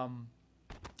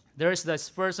 There's this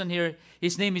person here.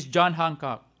 His name is John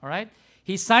Hancock. All right.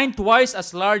 He signed twice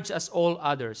as large as all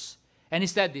others, and he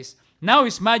said this: "Now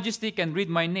His Majesty can read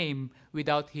my name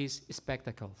without his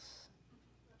spectacles."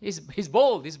 He's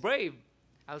bold. He's brave.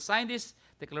 I'll sign this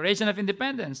Declaration of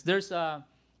Independence. There's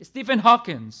Stephen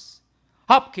Hopkins,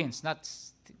 not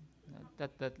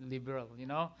that liberal,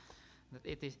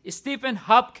 It is Stephen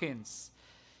Hopkins.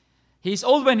 He's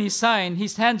old when he signed.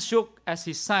 His hand shook as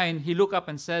he signed. He looked up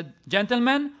and said,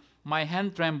 "Gentlemen, my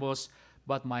hand trembles,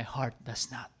 but my heart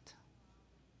does not."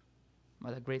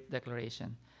 What a great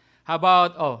declaration. How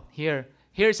about,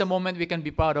 here's a moment we can be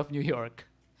proud of New York.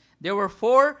 There were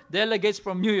 4 delegates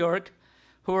from New York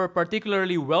who were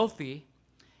particularly wealthy,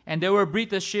 and there were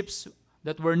British ships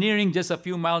that were nearing just a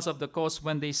few miles of the coast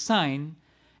when they signed,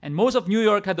 and most of New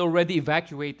York had already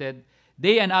evacuated.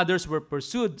 They and others were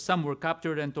pursued, some were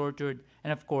captured and tortured,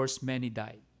 and of course, many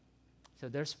died. So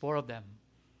there's 4 of them,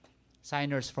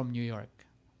 signers from New York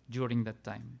during that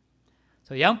time.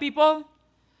 So young people,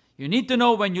 you need to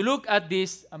know when you look at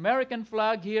this American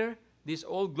flag here, this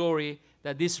Old Glory,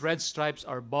 that these red stripes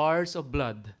are bars of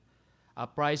blood, a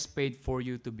price paid for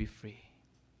you to be free,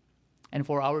 and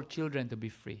for our children to be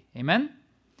free. Amen?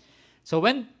 So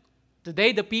when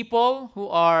today the people who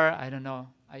are,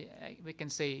 we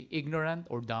can say ignorant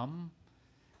or dumb,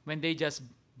 when they just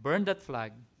burn that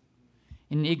flag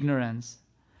in ignorance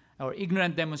or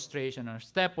ignorant demonstration or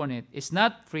step on it, it's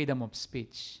not freedom of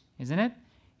speech, isn't it?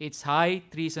 It's high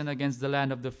treason against the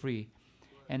land of the free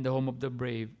and the home of the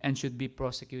brave, and should be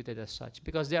prosecuted as such,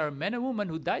 because there are men and women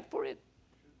who died for it,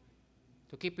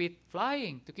 to keep it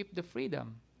flying, to keep the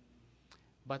freedom.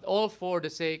 But all for the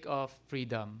sake of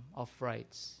freedom, of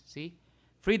rights. See?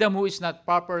 Freedom who is not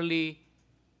properly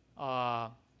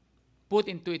put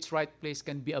into its right place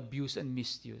can be abused and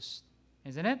misused.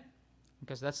 Isn't it?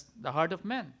 Because that's the heart of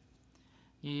man.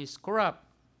 He is corrupt.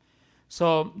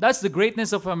 So that's the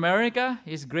greatness of America.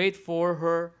 It's great for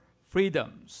her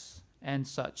freedoms and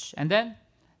such. And then,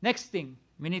 next thing,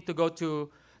 we need to go to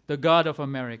the God of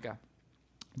America.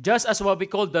 Just as what we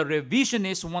call the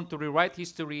revisionists want to rewrite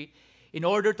history in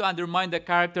order to undermine the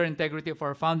character and integrity of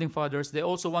our founding fathers, they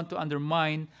also want to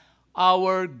undermine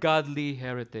our godly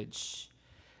heritage.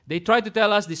 They try to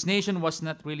tell us this nation was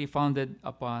not really founded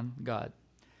upon God.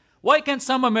 Why can't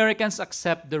some Americans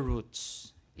accept the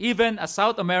roots? Even a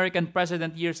South American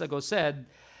president years ago said,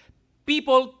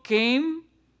 "People came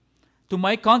to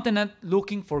my continent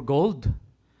looking for gold,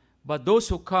 but those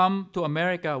who come to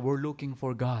America were looking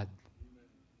for God."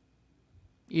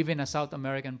 Even a South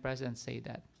American president said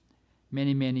that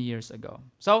many, many years ago.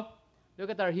 So, look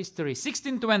at our history.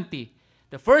 1620,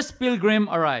 the first pilgrim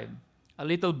arrived. A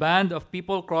little band of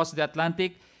people crossed the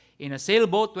Atlantic in a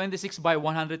sailboat 26 by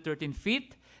 113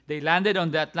 feet. They landed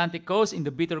on the Atlantic coast in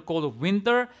the bitter cold of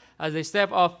winter. As they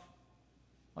stepped off,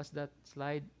 what's that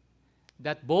slide?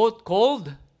 That boat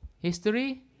called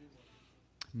history?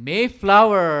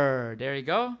 Mayflower. There you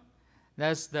go.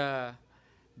 That's the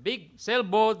big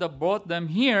sailboat that brought them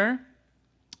here.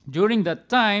 During that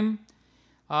time,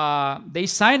 they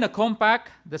signed a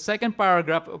compact, the second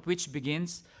paragraph of which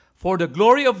begins, "For the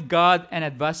glory of God and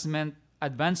advancement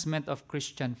of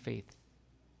Christian faith."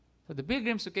 So the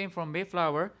pilgrims who came from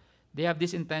Mayflower, they have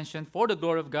this intention for the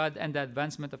glory of God and the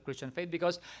advancement of Christian faith,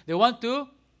 because they want to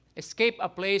escape a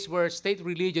place where state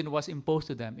religion was imposed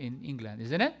to them in England,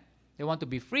 isn't it? They want to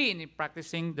be free in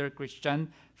practicing their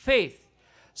Christian faith.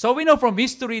 So we know from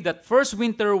history that first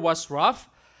winter was rough.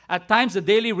 At times, the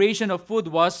daily ration of food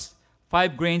was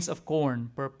 5 grains of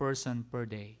corn per person per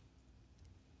day.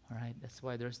 All right, that's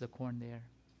why there's the corn there.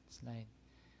 Slide.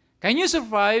 Can you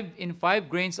survive in 5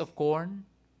 grains of corn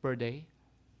per day?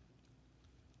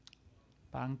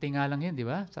 Parang tinga lang yun, di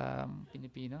ba? Sa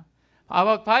Pilipino. How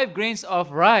about 5 grains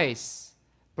of rice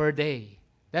per day?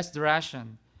 That's the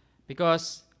ration.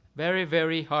 Because very,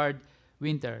 very hard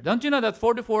winter. Don't you know that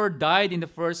 44 died in the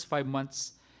first 5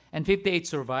 months and 58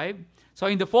 survived? So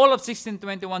in the fall of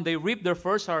 1621, they reaped their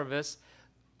first harvest.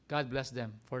 God bless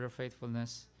them for their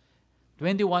faithfulness.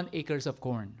 21 acres of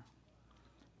corn.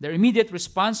 Their immediate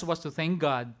response was to thank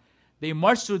God. They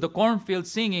marched through the cornfield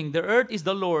singing, "The earth is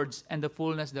the Lord's and the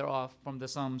fullness thereof," from the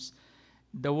Psalms,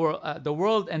 the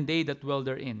world and they that dwell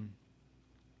therein.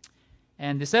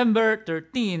 And December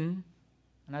 13,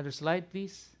 another slide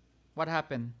please. What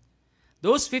happened?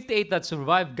 Those 58 that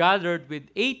survived gathered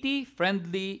with 80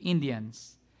 friendly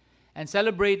Indians and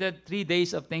celebrated 3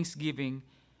 days of Thanksgiving,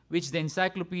 which the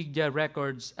encyclopedia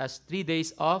records as 3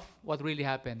 days of what really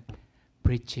happened?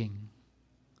 Preaching,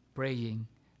 praying,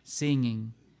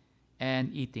 singing,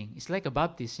 and eating. It's like a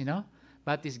Baptist,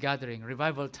 Baptist gathering,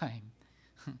 revival time.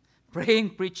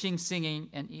 Praying, preaching, singing,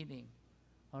 and eating.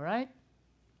 All right?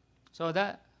 So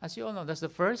that, as you all know, that's the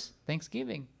first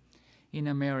Thanksgiving in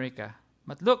America.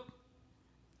 But look,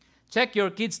 check your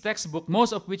kids' textbook,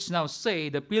 most of which now say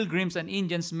the Pilgrims and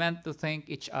Indians meant to thank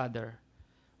each other.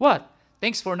 What?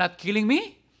 Thanks for not killing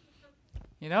me?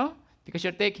 Because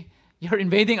you're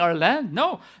invading our land?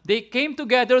 No, they came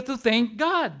together to thank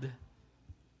God.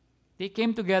 They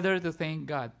came together to thank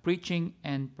God, preaching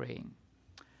and praying.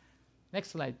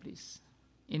 Next slide, please.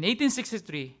 In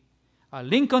 1863,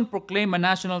 Lincoln proclaimed a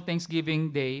national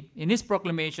Thanksgiving Day. In his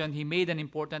proclamation, he made an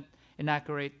important and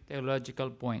accurate theological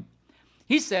point.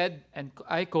 He said, and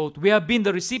I quote, "We have been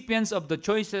the recipients of the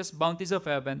choicest bounties of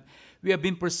heaven. We have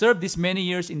been preserved these many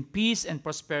years in peace and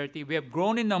prosperity. We have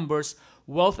grown in numbers,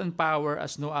 wealth, and power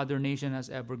as no other nation has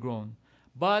ever grown.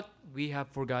 But we have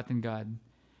forgotten God.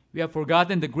 We have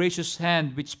forgotten the gracious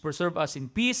hand which preserved us in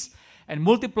peace and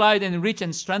multiplied and enriched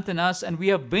and strengthened us, and we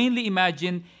have vainly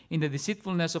imagined in the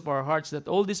deceitfulness of our hearts that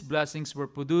all these blessings were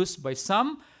produced by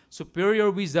some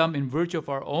superior wisdom in virtue of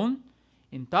our own.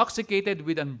 Intoxicated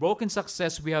with unbroken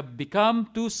success, we have become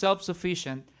too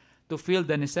self-sufficient to feel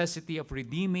the necessity of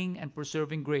redeeming and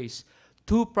preserving grace,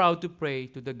 too proud to pray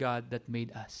to the God that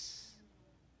made us."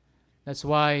 That's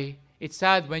why it's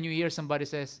sad when you hear somebody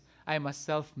says, "I'm a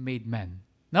self-made man."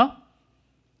 No?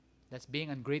 That's being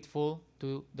ungrateful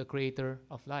to the creator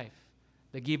of life,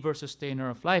 the giver, sustainer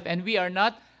of life. And we are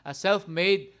not a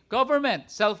self-made government,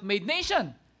 self-made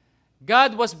nation.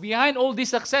 God was behind all these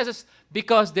successes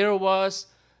because there was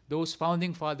those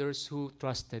founding fathers who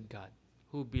trusted God,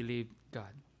 who believed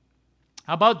God.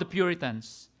 How about the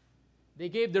Puritans? They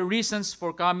gave the reasons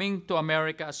for coming to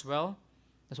America as well.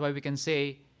 That's why we can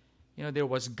say, there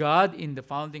was God in the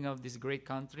founding of this great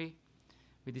country,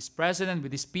 with his president,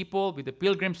 with his people, with the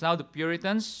Pilgrims, now the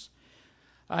Puritans.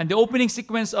 And the opening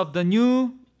sequence of the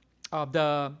New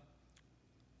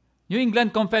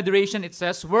England Confederation, it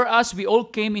says, "Whereas we all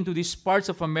came into these parts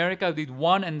of America with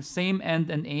one and same end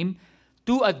and aim,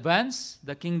 to advance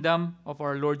the kingdom of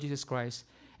our Lord Jesus Christ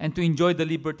and to enjoy the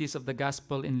liberties of the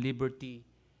gospel in liberty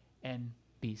and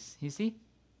peace." You see?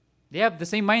 They have the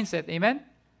same mindset. Amen?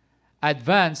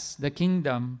 Advance the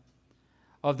kingdom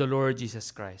of the Lord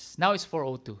Jesus Christ. Now it's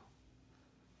 4:02.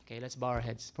 Okay, let's bow our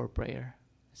heads for prayer.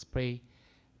 Let's pray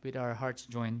with our hearts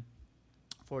joined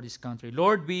for this country.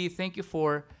 Lord, we thank you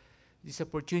for this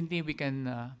opportunity. We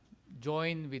can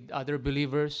join with other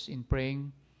believers in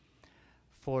praying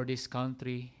for this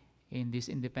country in this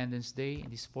Independence Day, in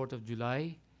this 4th of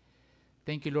July.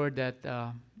 Thank you, Lord, that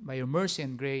by your mercy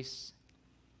and grace,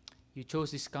 you chose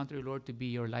this country, Lord, to be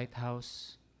your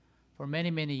lighthouse for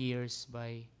many, many years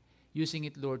by using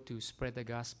it, Lord, to spread the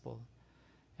gospel.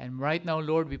 And right now,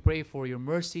 Lord, we pray for your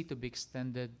mercy to be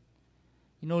extended.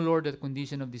 Lord, the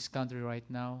condition of this country right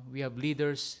now. We have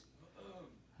leaders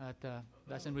that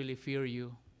doesn't really fear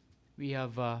you. We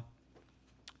have a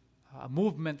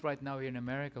movement right now here in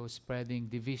America who's spreading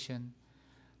division.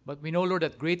 But we know, Lord,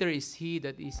 that greater is he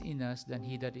that is in us than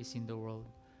he that is in the world.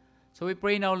 So we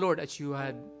pray now, Lord, as you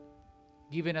had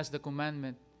given us the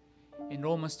commandment in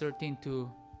Romans 13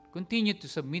 to continue to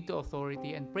submit to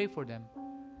authority and pray for them.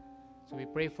 So we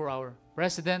pray for our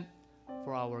president,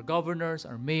 for our governors,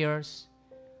 our mayors.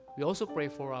 We also pray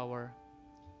for our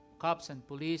cops and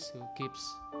police who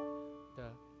keeps the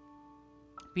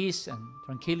peace and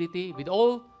tranquility. With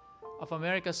all of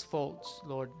America's faults,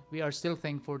 Lord, we are still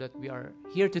thankful that we are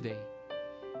here today.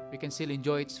 We can still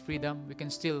enjoy its freedom. We can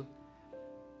still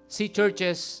see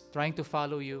churches trying to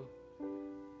follow you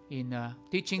in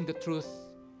teaching the truth,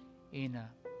 in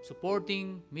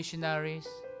supporting missionaries,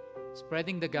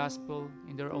 spreading the gospel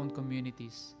in their own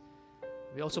communities.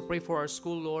 We also pray for our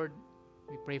school, Lord.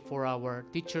 We pray for our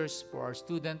teachers, for our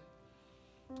students,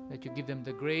 that you give them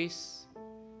the grace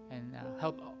and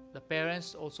help the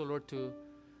parents also, Lord, to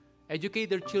educate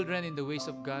their children in the ways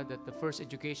of God, that the first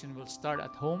education will start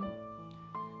at home.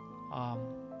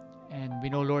 And we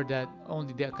know, Lord, that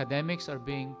only the academics are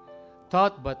being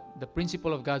taught, but the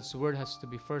principle of God's word has to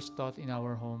be first taught in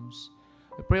our homes.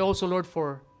 We pray also, Lord,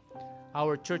 for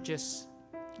our churches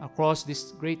across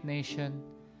this great nation,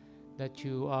 that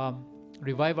you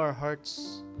revive our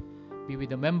hearts, be with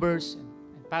the members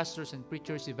and pastors and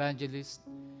preachers, evangelists.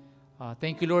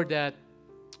 Thank you, Lord, that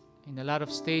in a lot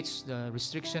of states the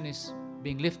restriction is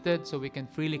being lifted so we can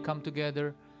freely come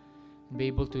together and be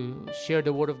able to share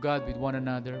the word of God with one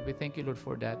another. We thank you, Lord,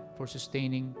 for that, for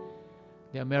sustaining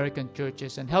the American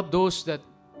churches, and help those that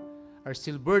are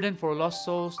still burdened for lost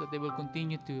souls, that they will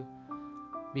continue to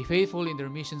be faithful in their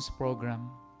missions program.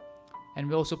 And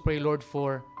we also pray, Lord,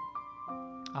 for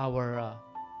our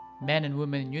men and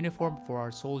women in uniform, for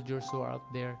our soldiers who are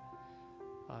out there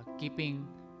keeping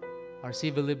our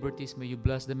civil liberties. May you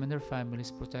bless them and their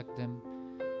families, protect them.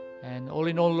 And all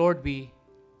in all, Lord, we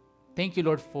thank you,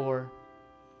 Lord, for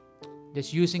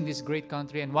just using this great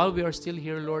country. And while we are still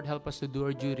here, Lord, help us to do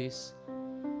our duties.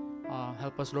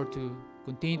 Help us, Lord, to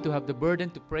continue to have the burden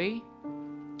to pray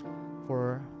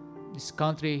for this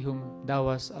country whom Thou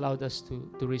hast allowed us to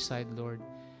reside, Lord.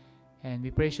 And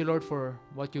we praise you, Lord, for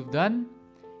what you've done.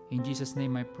 In Jesus'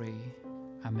 name I pray.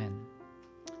 Amen.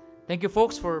 Thank you,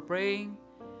 folks, for praying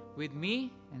with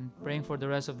me and praying for the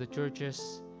rest of the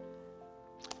churches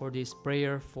for this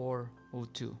prayer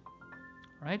 402.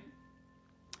 Right?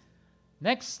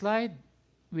 Next slide,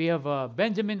 we have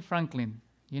Benjamin Franklin.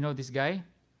 You know this guy?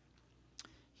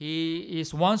 He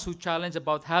is once who challenged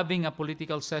about having a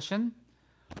political session,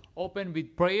 opened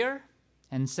with prayer,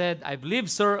 and said, "I've lived,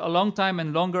 sir, a long time,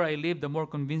 and longer I live, the more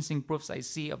convincing proofs I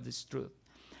see of this truth,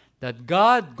 that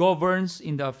God governs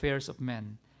in the affairs of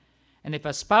men. And if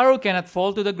a sparrow cannot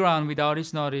fall to the ground without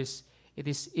his notice,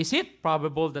 is it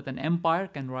probable that an empire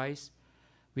can rise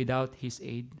without his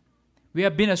aid? We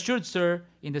have been assured, sir,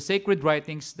 in the sacred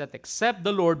writings that except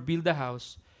the Lord build a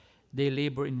house, they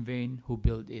labor in vain who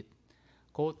build it."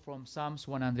 Quote from Psalms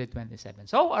 127.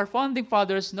 So our founding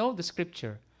fathers know the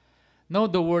scripture, know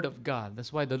the word of God.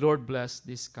 That's why the Lord blessed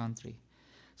this country.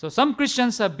 So some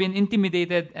Christians have been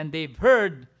intimidated, and they've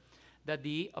heard that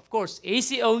of course,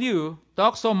 ACLU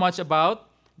talks so much about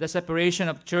the separation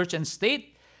of church and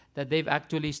state that they've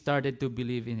actually started to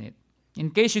believe in it.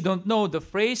 In case you don't know, the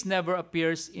phrase never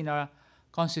appears in our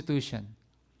Constitution,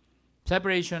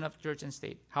 separation of church and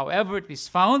state. However, it is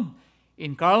found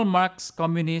in Karl Marx's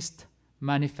Communist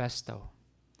Manifesto.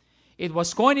 It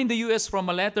was coined in the U.S. from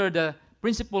a letter the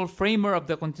principal framer of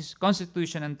the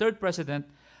Constitution and third president,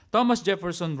 Thomas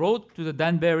Jefferson, wrote to the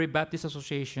Danbury Baptist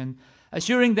Association,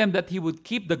 assuring them that he would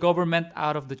keep the government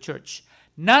out of the church,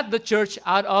 not the church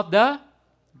out of the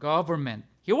government.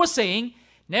 He was saying,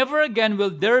 never again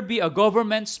will there be a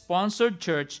government-sponsored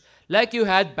church like you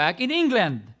had back in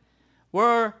England,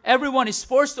 where everyone is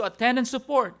forced to attend and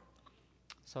support.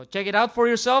 So check it out for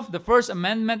yourself. The First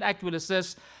Amendment actually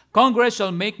says, Congress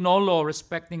shall make no law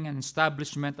respecting an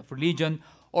establishment of religion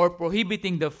or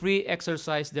prohibiting the free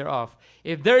exercise thereof.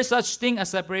 If there is such thing as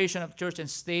separation of church and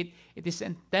state, it is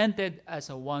intended as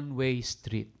a one-way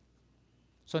street.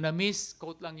 So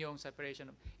na-misquote lang yung separation.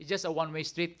 It's just a one-way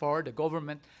street for the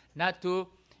government not to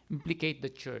implicate the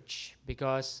church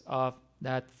because of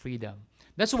that freedom.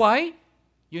 That's why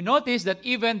you notice that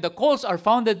even the cults are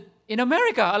founded in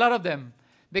America, a lot of them,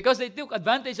 because they took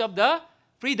advantage of the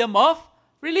freedom of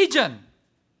religion.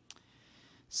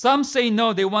 Some say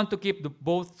no, they want to keep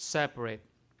both separate.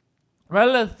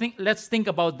 Well, let's think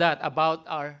about that, about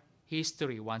our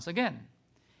history once again.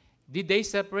 Did they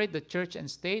separate the church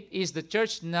and state? Is the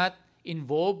church not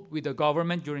involved with the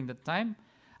government during that time?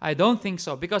 I don't think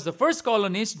so, because the first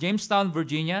colonies, Jamestown,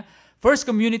 Virginia, first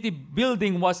community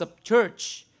building was a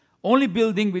church, only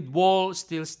building with wall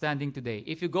still standing today.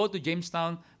 If you go to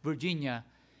Jamestown, Virginia,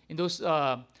 in those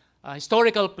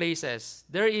historical places,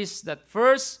 there is that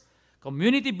first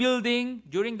community building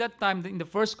during that time in the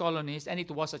first colonies, and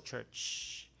it was a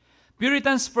church.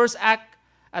 Puritans' first act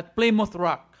at Plymouth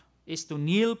Rock is to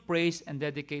kneel, praise, and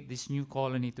dedicate this new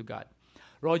colony to God.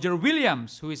 Roger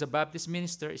Williams, who is a Baptist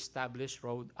minister, established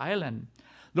Rhode Island.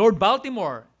 Lord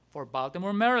Baltimore, for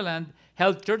Baltimore, Maryland,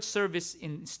 held church service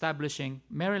in establishing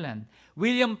Maryland.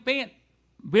 William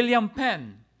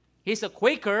Penn, he's a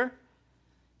Quaker.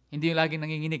 Hindi yung laging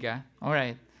nanginginig, ah. All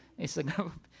right. He's a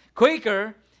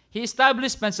Quaker. He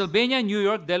established Pennsylvania, New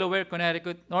York, Delaware,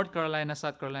 Connecticut, North Carolina,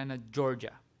 South Carolina,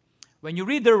 Georgia. When you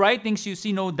read their writings, you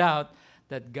see no doubt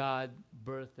that God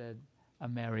birthed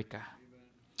America. Amen.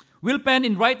 Will Penn,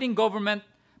 in writing government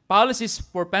policies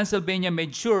for Pennsylvania,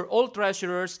 made sure all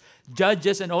treasurers,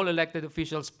 judges, and all elected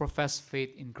officials profess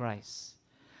faith in Christ.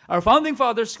 Our founding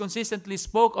fathers consistently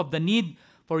spoke of the need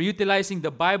for utilizing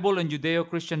the Bible and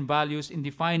Judeo-Christian values in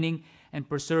defining and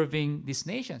preserving this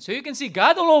nation. So you can see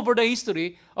God all over the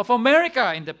history of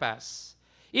America in the past.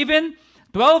 Even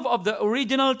 12 of the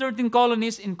original 13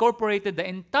 colonies incorporated the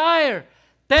entire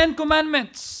 10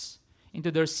 Commandments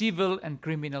into their civil and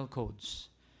criminal codes.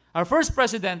 Our first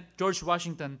president, George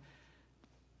Washington,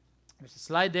 there's a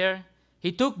slide there.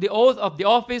 He took the oath of the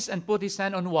office and put his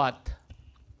hand on what?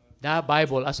 The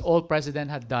Bible, as all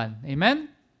presidents had done. Amen?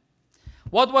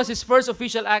 What was his first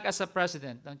official act as a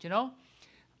president? Don't you know?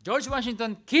 George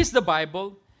Washington kissed the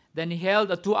Bible, then he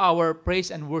held a 2-hour praise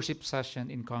and worship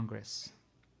session in Congress.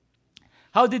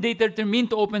 How did they determine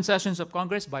to open sessions of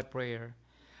Congress? By prayer.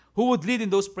 Who would lead in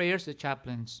those prayers? The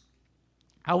chaplains.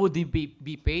 How would they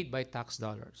be paid? By tax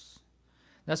dollars.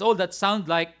 Does all that sound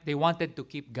like they wanted to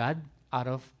keep God out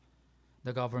of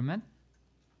the government?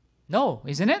 No,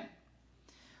 isn't it?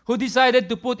 Who decided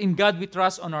to put in God we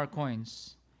trust on our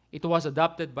coins? It was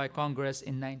adopted by Congress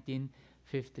in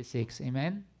 1956.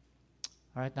 Amen?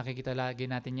 Alright, nakikita lagi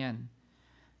natin yan.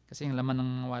 Kasi yung laman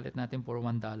ng wallet natin for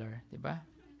 $1. Diba?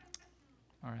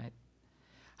 Alright.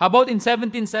 How about in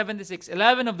 1776,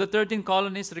 11 of the 13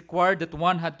 colonies required that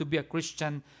one had to be a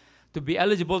Christian to be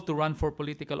eligible to run for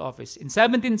political office. In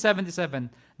 1777,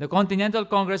 the Continental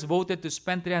Congress voted to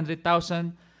spend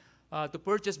 $300,000 to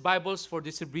purchase Bibles for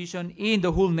distribution in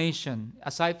the whole nation,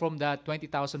 aside from that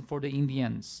 20,000 for the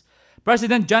Indians.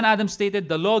 President John Adams stated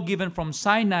the law given from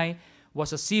Sinai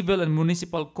was a civil and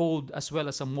municipal code as well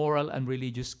as a moral and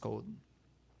religious code.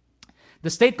 The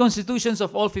state constitutions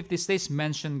of all 50 states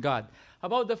mention God. How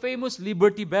about the famous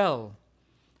Liberty Bell?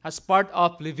 As part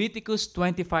of Leviticus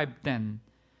 25:10,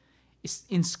 is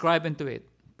inscribed into it,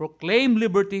 proclaim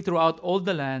liberty throughout all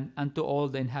the land and to all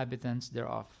the inhabitants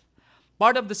thereof.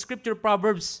 Part of the scripture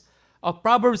Proverbs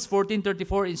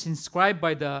 14:34 is inscribed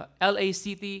by the LA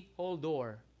City Hall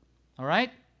door. All right?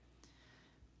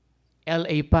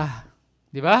 LA pa,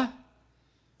 di ba?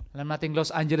 Alam nating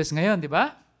Los Angeles ngayon, di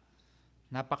ba?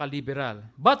 Napaka-liberal.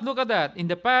 But look at that. In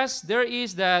the past, there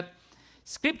is that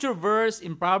scripture verse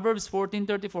in Proverbs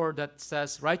 14:34 that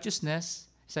says righteousness,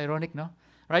 it's ironic, no?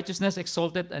 Righteousness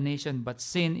exalted a nation, but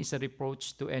sin is a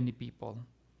reproach to any people.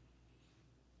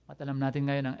 At alam natin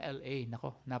ngayon ang LA,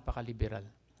 nako, napaka-liberal.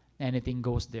 Anything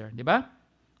goes there, di ba?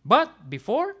 But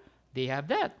before, they have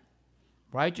that.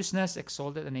 Righteousness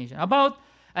exalted a nation. About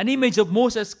an image of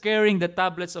Moses carrying the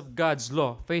tablets of God's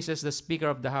law faces the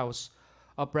Speaker of the House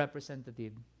of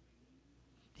Representatives.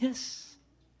 Yes.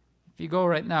 If you go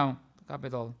right now,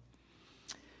 Capitol.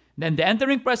 Then the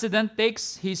entering president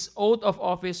takes his oath of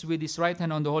office with his right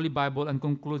hand on the Holy Bible and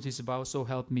concludes his vow, so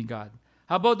help me God.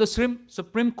 How about the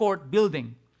Supreme Court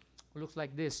building? It looks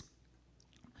like this.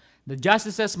 The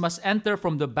justices must enter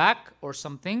from the back or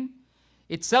something.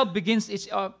 Itself begins each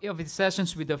of its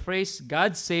sessions with the phrase,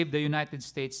 God save the United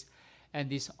States and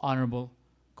this honorable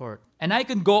court. And I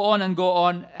can go on and go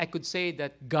on. I could say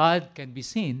that God can be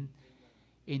seen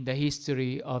in the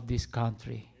history of this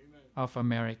country, of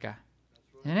America.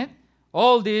 Isn't it?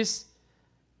 All these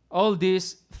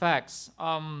facts.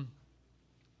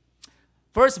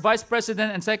 First Vice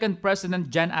President and second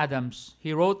President John Adams,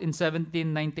 he wrote in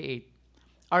 1798,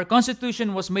 our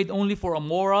Constitution was made only for a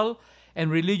moral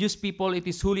and religious people. It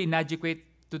is wholly inadequate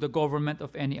to the government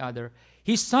of any other.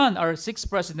 His son, our sixth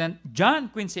President, John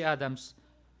Quincy Adams,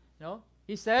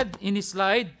 he said in his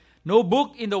slide, no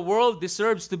book in the world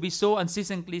deserves to be so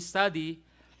unceasingly studied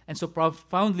and so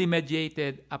profoundly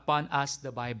mediated upon us,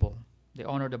 the Bible. They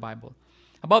honor the Bible.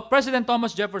 About President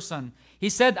Thomas Jefferson, he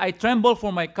said, I tremble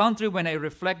for my country when I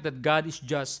reflect that God is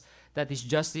just, that his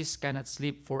justice cannot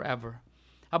sleep forever.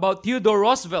 About Theodore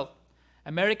Roosevelt,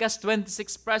 America's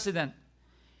 26th president,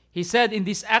 he said, in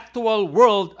this actual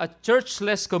world, a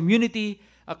churchless community,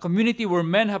 a community where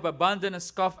men have abandoned and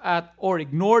scoffed at or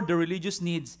ignored the religious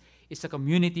needs, is a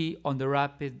community on the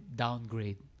rapid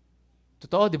downgrade.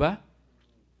 Totoo, di ba?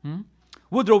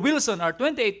 Woodrow Wilson, our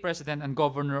 28th president and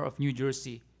governor of New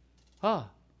Jersey,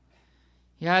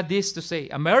 he had this to say,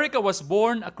 America was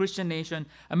born a Christian nation.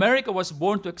 America was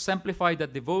born to exemplify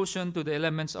that devotion to the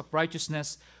elements of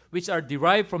righteousness which are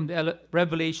derived from the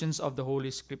revelations of the Holy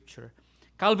Scripture.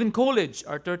 Calvin Coolidge,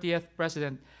 our 30th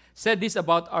president, said this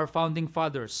about our founding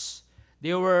fathers.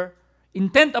 They were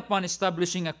intent upon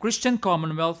establishing a Christian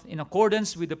commonwealth in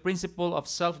accordance with the principle of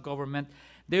self-government.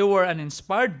 They were an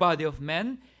inspired body of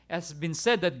men. It has been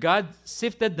said that God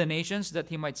sifted the nations that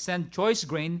he might send choice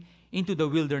grain into the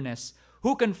wilderness.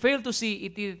 Who can fail to see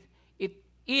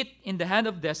it in the hand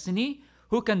of destiny?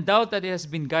 Who can doubt that it has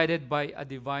been guided by a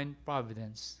divine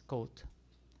providence? Quote.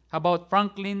 How about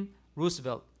Franklin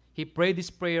Roosevelt? He prayed this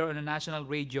prayer on a national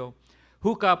radio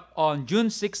hookup on June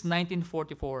 6,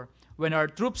 1944, when our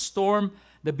troops stormed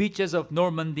the beaches of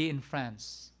Normandy in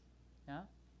France.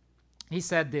 He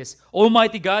said this,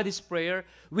 Almighty God, his prayer,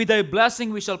 with thy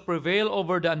blessing we shall prevail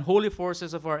over the unholy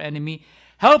forces of our enemy.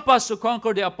 Help us to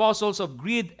conquer the apostles of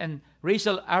greed and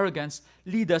racial arrogance.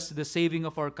 Lead us to the saving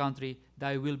of our country.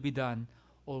 Thy will be done,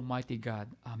 Almighty God.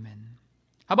 Amen.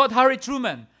 How about Harry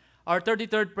Truman, our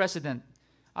 33rd president?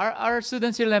 Our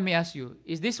students here, let me ask you,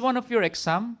 is this one of your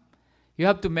exam? You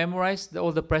have to memorize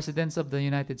all the presidents of the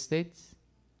United States?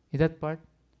 Is that part?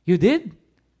 You did?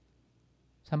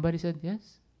 Somebody said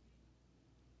yes?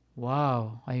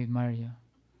 Wow, I admire you.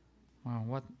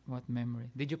 Wow, what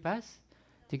memory. Did you pass?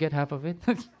 Did you get half of it?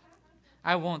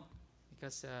 I won't,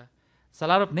 because it's a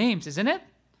lot of names, isn't it?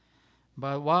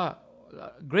 But wow,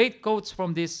 great quotes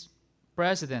from these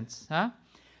presidents. Huh?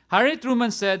 Harry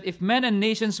Truman said, if men and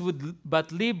nations would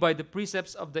but live by the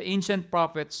precepts of the ancient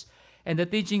prophets and the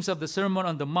teachings of the Sermon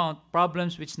on the Mount,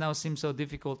 problems which now seem so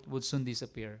difficult would soon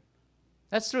disappear.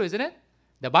 That's true, isn't it?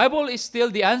 The Bible is still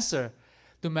the answer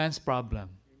to man's problem.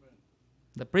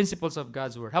 The principles of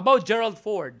God's Word. How about Gerald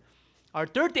Ford, our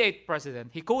 38th president?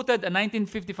 He quoted a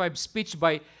 1955 speech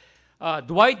by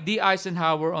Dwight D.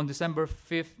 Eisenhower on December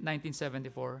 5th,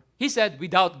 1974. He said,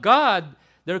 without God,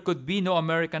 there could be no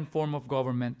American form of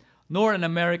government, nor an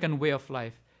American way of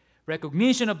life.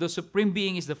 Recognition of the Supreme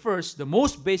Being is the first, the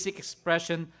most basic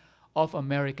expression of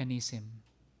Americanism.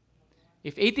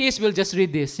 If atheists will just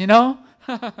read this, you know?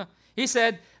 He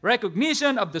said,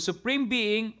 recognition of the Supreme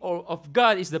Being or of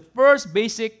God is the first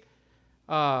basic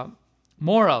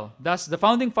moral. Thus, the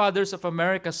founding fathers of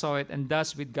America saw it, and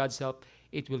thus, with God's help,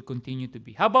 it will continue to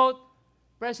be. How about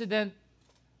President,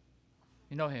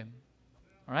 you know him,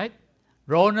 all right?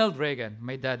 Ronald Reagan.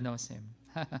 My dad knows him.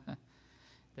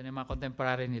 Ito na mga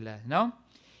contemporary nila, no?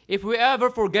 If we ever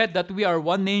forget that we are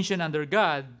one nation under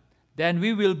God, then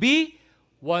we will be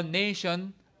one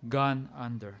nation gone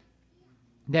under.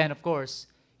 Then, of course,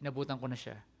 inabutan ko na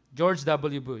siya. George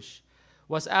W. Bush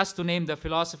was asked to name the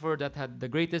philosopher that had the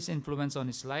greatest influence on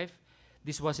his life.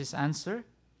 This was his answer.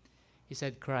 He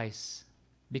said, Christ,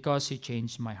 because he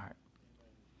changed my heart.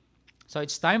 So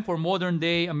it's time for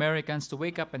modern-day Americans to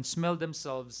wake up and smell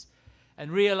themselves and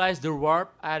realize their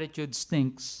warped attitude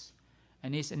stinks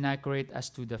and is inaccurate as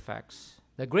to the facts.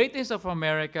 The greatness of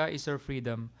America is our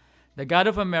freedom. The God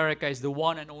of America is the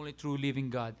one and only true living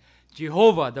God,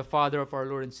 Jehovah, the Father of our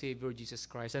Lord and Savior, Jesus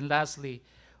Christ. And lastly,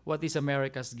 what is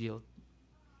America's guilt?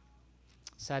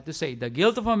 Sad to say, the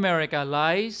guilt of America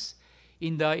lies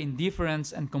in the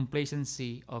indifference and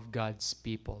complacency of God's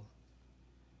people.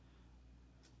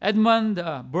 Edmund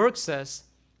Burke says,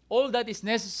 all that is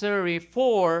necessary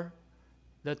for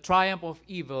the triumph of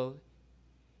evil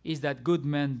is that good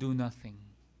men do nothing.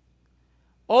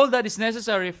 All that is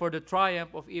necessary for the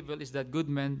triumph of evil is that good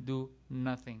men do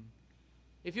nothing.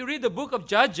 If you read the book of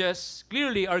Judges,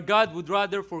 clearly our God would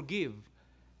rather forgive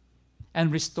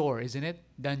and restore, isn't it,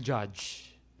 than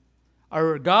judge.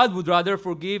 Our God would rather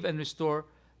forgive and restore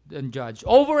than judge.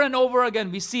 Over and over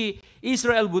again, we see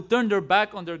Israel would turn their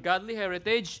back on their godly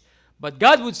heritage, but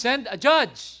God would send a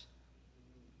judge.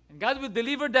 And God would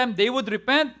deliver them, they would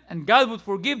repent, and God would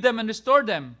forgive them and restore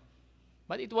them.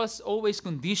 But it was always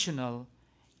conditional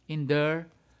in their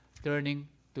turning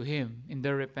to Him, in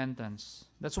their repentance.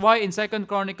 That's why in 2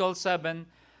 Chronicles 7,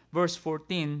 verse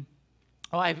 14,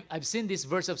 I've seen this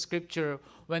verse of Scripture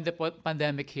when the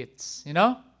pandemic hits. You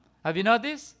know? Have you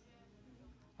noticed?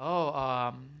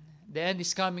 The end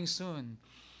is coming soon.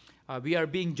 We are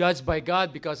being judged by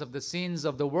God because of the sins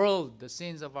of the world, the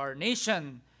sins of our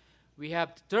nation. We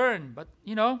have to turn. But,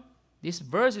 you know, this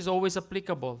verse is always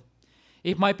applicable.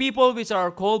 If my people which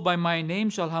are called by my name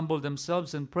shall humble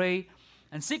themselves and pray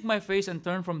and seek my face and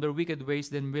turn from their wicked ways,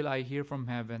 then will I hear from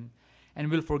heaven and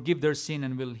will forgive their sin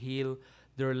and will heal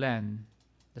their land.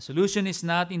 The solution is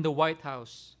not in the White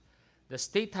House, the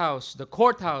State House, the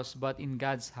courthouse, but in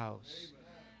God's house.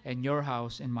 Amen. And your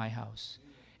house and my house.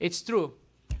 Amen. It's true.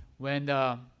 When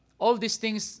all these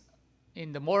things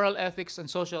in the moral ethics and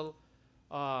social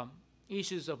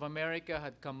issues of America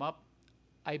had come up,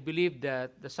 I believe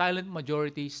that the silent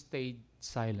majority stayed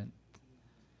silent.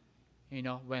 You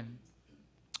know, when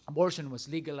abortion was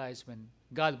legalized, when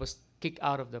God was kicked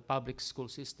out of the public school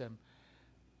system,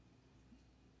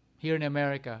 here in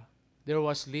America, there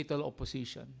was little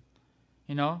opposition.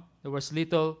 You know, there was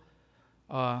little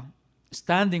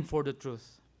standing for the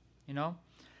truth. You know,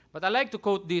 but I like to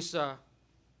quote this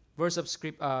verse of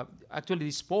script, actually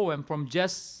this poem from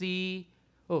Jessie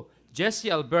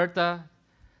Alberta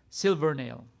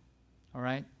Silvernail. All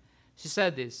right, she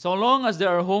said this: so long as there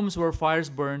are homes where fires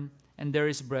burn and there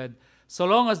is bread, so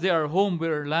long as there are homes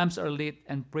where lamps are lit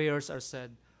and prayers are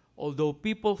said, although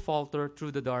people falter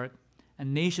through the dark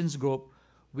and nations grope,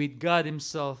 with God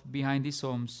Himself behind these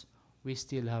homes, we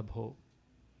still have hope.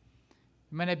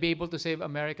 We may not be able to save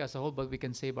America as a whole, but we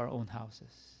can save our own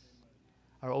houses,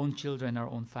 our own children, our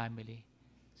own family.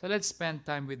 So let's spend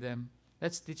time with them.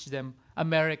 Let's teach them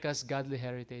America's godly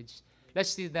heritage.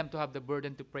 Let's teach them to have the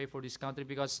burden to pray for this country,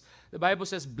 because the Bible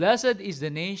says, blessed is the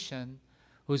nation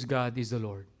whose God is the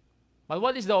Lord. But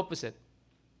what is the opposite?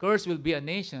 Cursed will be a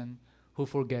nation who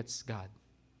forgets God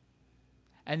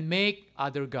and make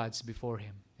other gods before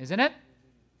Him. Isn't it?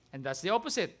 And that's the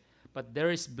opposite. But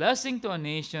there is blessing to a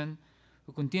nation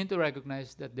who continue to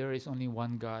recognize that there is only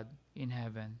one God in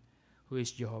heaven, who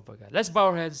is Jehovah God. Let's bow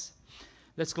our heads.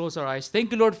 Let's close our eyes.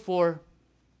 Thank you, Lord, for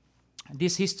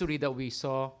this history that we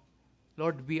saw,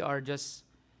 Lord, we are just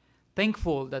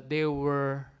thankful that they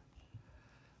were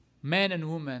men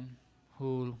and women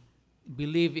who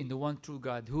believe in the one true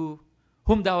God,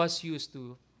 whom thou hast used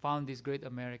to found this great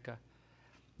America,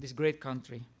 this great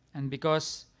country. And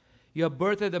because you have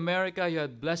birthed America, you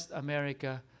have blessed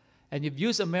America, and you've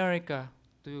used America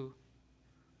to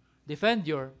defend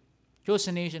your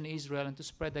chosen nation Israel and to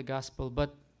spread the gospel.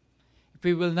 But if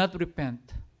we will not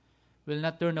repent, will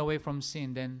not turn away from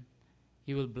sin, then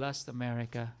you will bless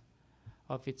America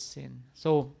of its sin.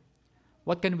 So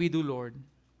what can we do, Lord?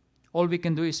 All we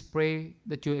can do is pray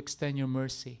that you extend your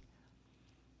mercy,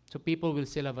 so people will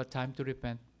still have a time to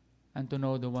repent and to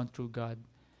know the one true God.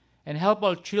 And help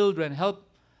our children, help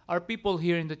our people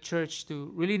here in the church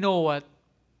to really know what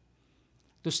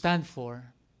to stand for.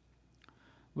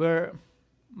 We're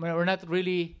not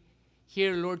really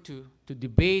here, Lord, to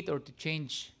debate or to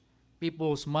change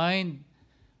people's mind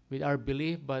with our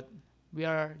belief, but we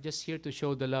are just here to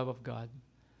show the love of God,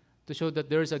 to show that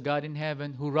there is a God in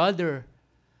heaven who rather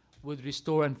would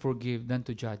restore and forgive than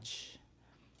to judge.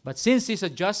 But since He's a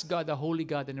just God, a holy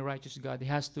God, and a righteous God, He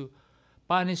has to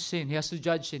punish sin. He has to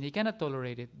judge sin. He cannot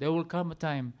tolerate it. There will come a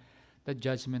time that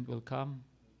judgment will come.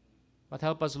 But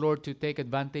help us, Lord, to take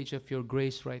advantage of your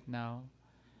grace right now.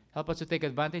 Help us to take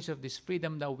advantage of this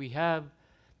freedom that we have,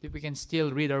 that we can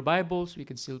still read our Bibles, we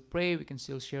can still pray, we can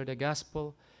still share the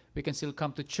gospel, we can still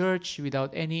come to church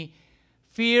without any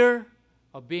fear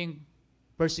of being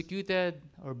persecuted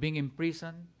or being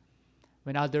imprisoned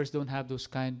when others don't have those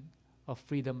kind of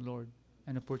freedom, Lord,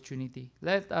 and opportunity.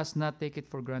 Let us not take it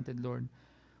for granted, Lord,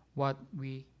 what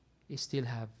we still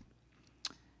have.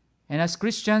 And as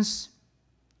Christians,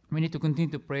 we need to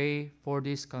continue to pray for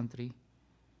this country.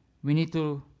 We need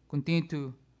to continue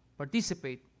to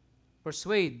participate,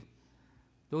 persuade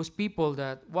those people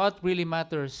that what really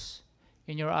matters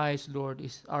in your eyes, Lord,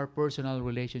 is our personal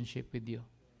relationship with you.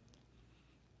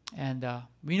 And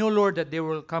we know, Lord, that there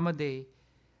will come a day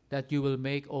that you will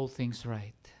make all things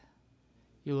right.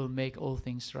 You will make all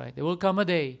things right. There will come a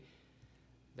day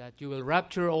that you will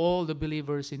rapture all the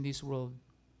believers in this world.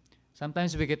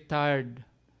 Sometimes we get tired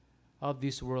of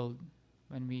this world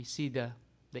when we see the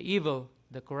evil,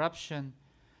 the corruption,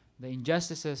 the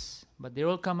injustices. But there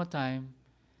will come a time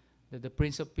that the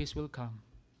Prince of Peace will come.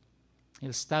 He'll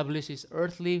establish His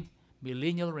earthly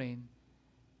millennial reign,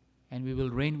 and we will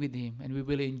reign with Him, and we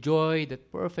will enjoy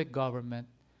that perfect government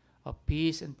of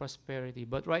peace and prosperity.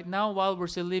 But right now, while we're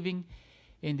still living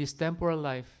in this temporal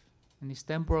life, in this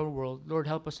temporal world, Lord,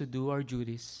 help us to do our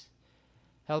duties.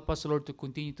 Help us, Lord, to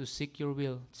continue to seek your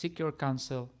will, seek your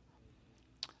counsel.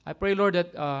 I pray, Lord,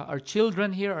 that our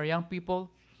children here, our young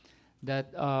people,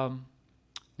 that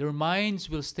their minds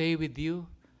will stay with you,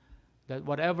 that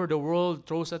whatever the world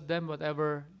throws at them,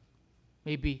 whatever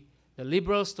maybe the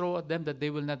liberals throw at them, that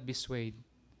they will not be swayed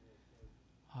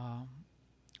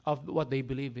of what they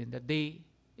believe in, that they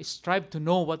strive to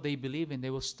know what they believe in. They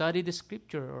will study the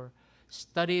scripture or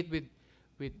study it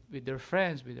with their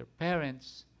friends, with their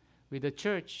parents, with the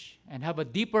church, and have a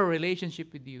deeper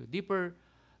relationship with you, deeper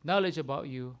knowledge about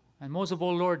you. And most of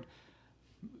all, Lord,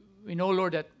 we know,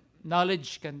 Lord, that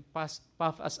knowledge can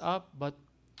puff us up, but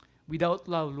without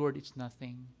love, Lord, it's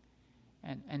nothing.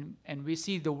 And we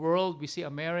see the world, we see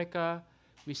America,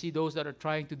 we see those that are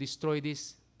trying to destroy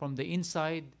this from the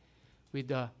inside with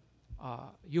the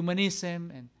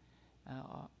humanism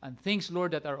and things,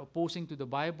 Lord, that are opposing to the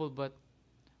Bible. But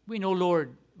we know,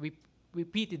 Lord, we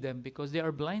pity them because they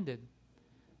are blinded.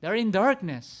 They are in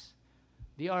darkness.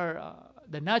 They are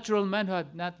the natural man who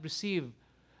had not received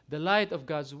the light of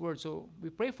God's word. So we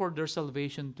pray for their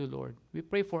salvation too, Lord. We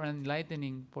pray for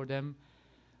enlightening for them.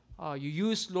 You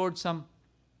use, Lord, some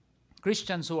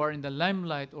Christians who are in the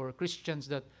limelight, or Christians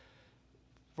that,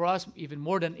 for us, even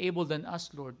more than able than us,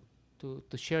 Lord, to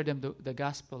share them the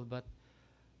gospel. But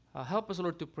help us,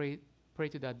 Lord, to pray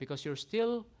to that, because you're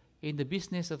still in the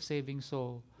business of saving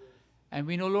soul. And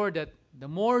we know, Lord, that the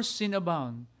more sin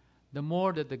abound, the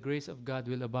more that the grace of God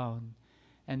will abound.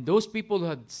 And those people who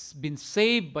have been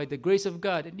saved by the grace of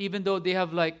God, and even though they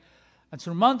have like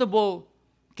unsurmountable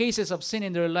cases of sin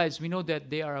in their lives, we know that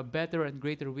they are a better and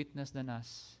greater witness than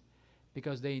us,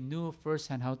 because they knew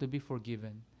firsthand how to be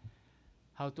forgiven,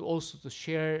 how to also to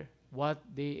share what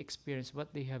they experienced,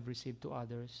 what they have received to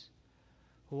others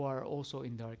who are also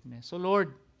in darkness. So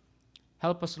Lord,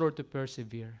 help us, Lord, to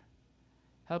persevere.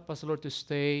 Help us, Lord, to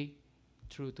stay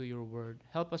true to your word.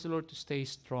 Help us, Lord, to stay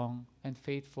strong and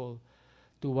faithful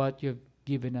to what you have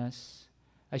given us.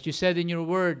 As you said in your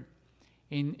word,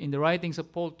 in the writings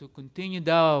of Paul, to continue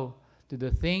thou to the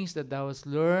things that thou hast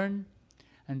learned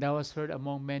and thou hast heard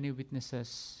among many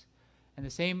witnesses. And the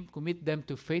same, commit them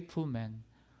to faithful men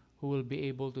who will be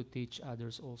able to teach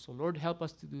others also. Lord, help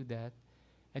us to do that.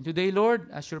 And today, Lord,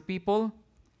 as your people,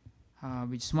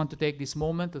 we just want to take this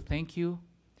moment to thank you,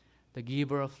 the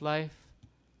giver of life,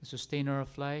 the sustainer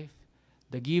of life,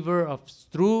 the giver of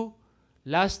true,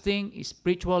 lasting,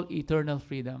 spiritual, eternal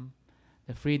freedom,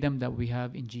 the freedom that we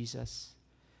have in Jesus.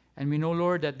 And we know,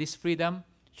 Lord, that this freedom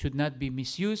should not be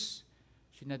misused,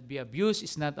 should not be abused.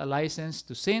 It's not a license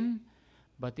to sin,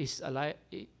 but it's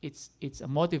a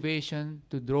motivation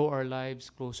to draw our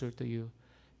lives closer to you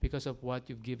because of what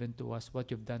you've given to us, what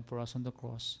you've done for us on the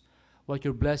cross, what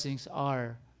your blessings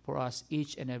are for us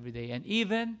each and every day, and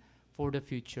even for the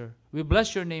future. We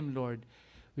bless your name, Lord.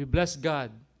 We bless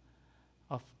God.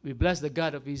 We bless the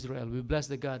God of Israel. We bless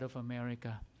the God of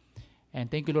America. And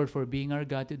thank you, Lord, for being our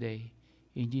God today.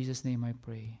 In Jesus' name I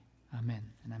pray. Amen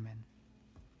and amen.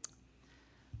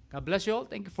 God bless you all.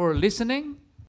 Thank you for listening.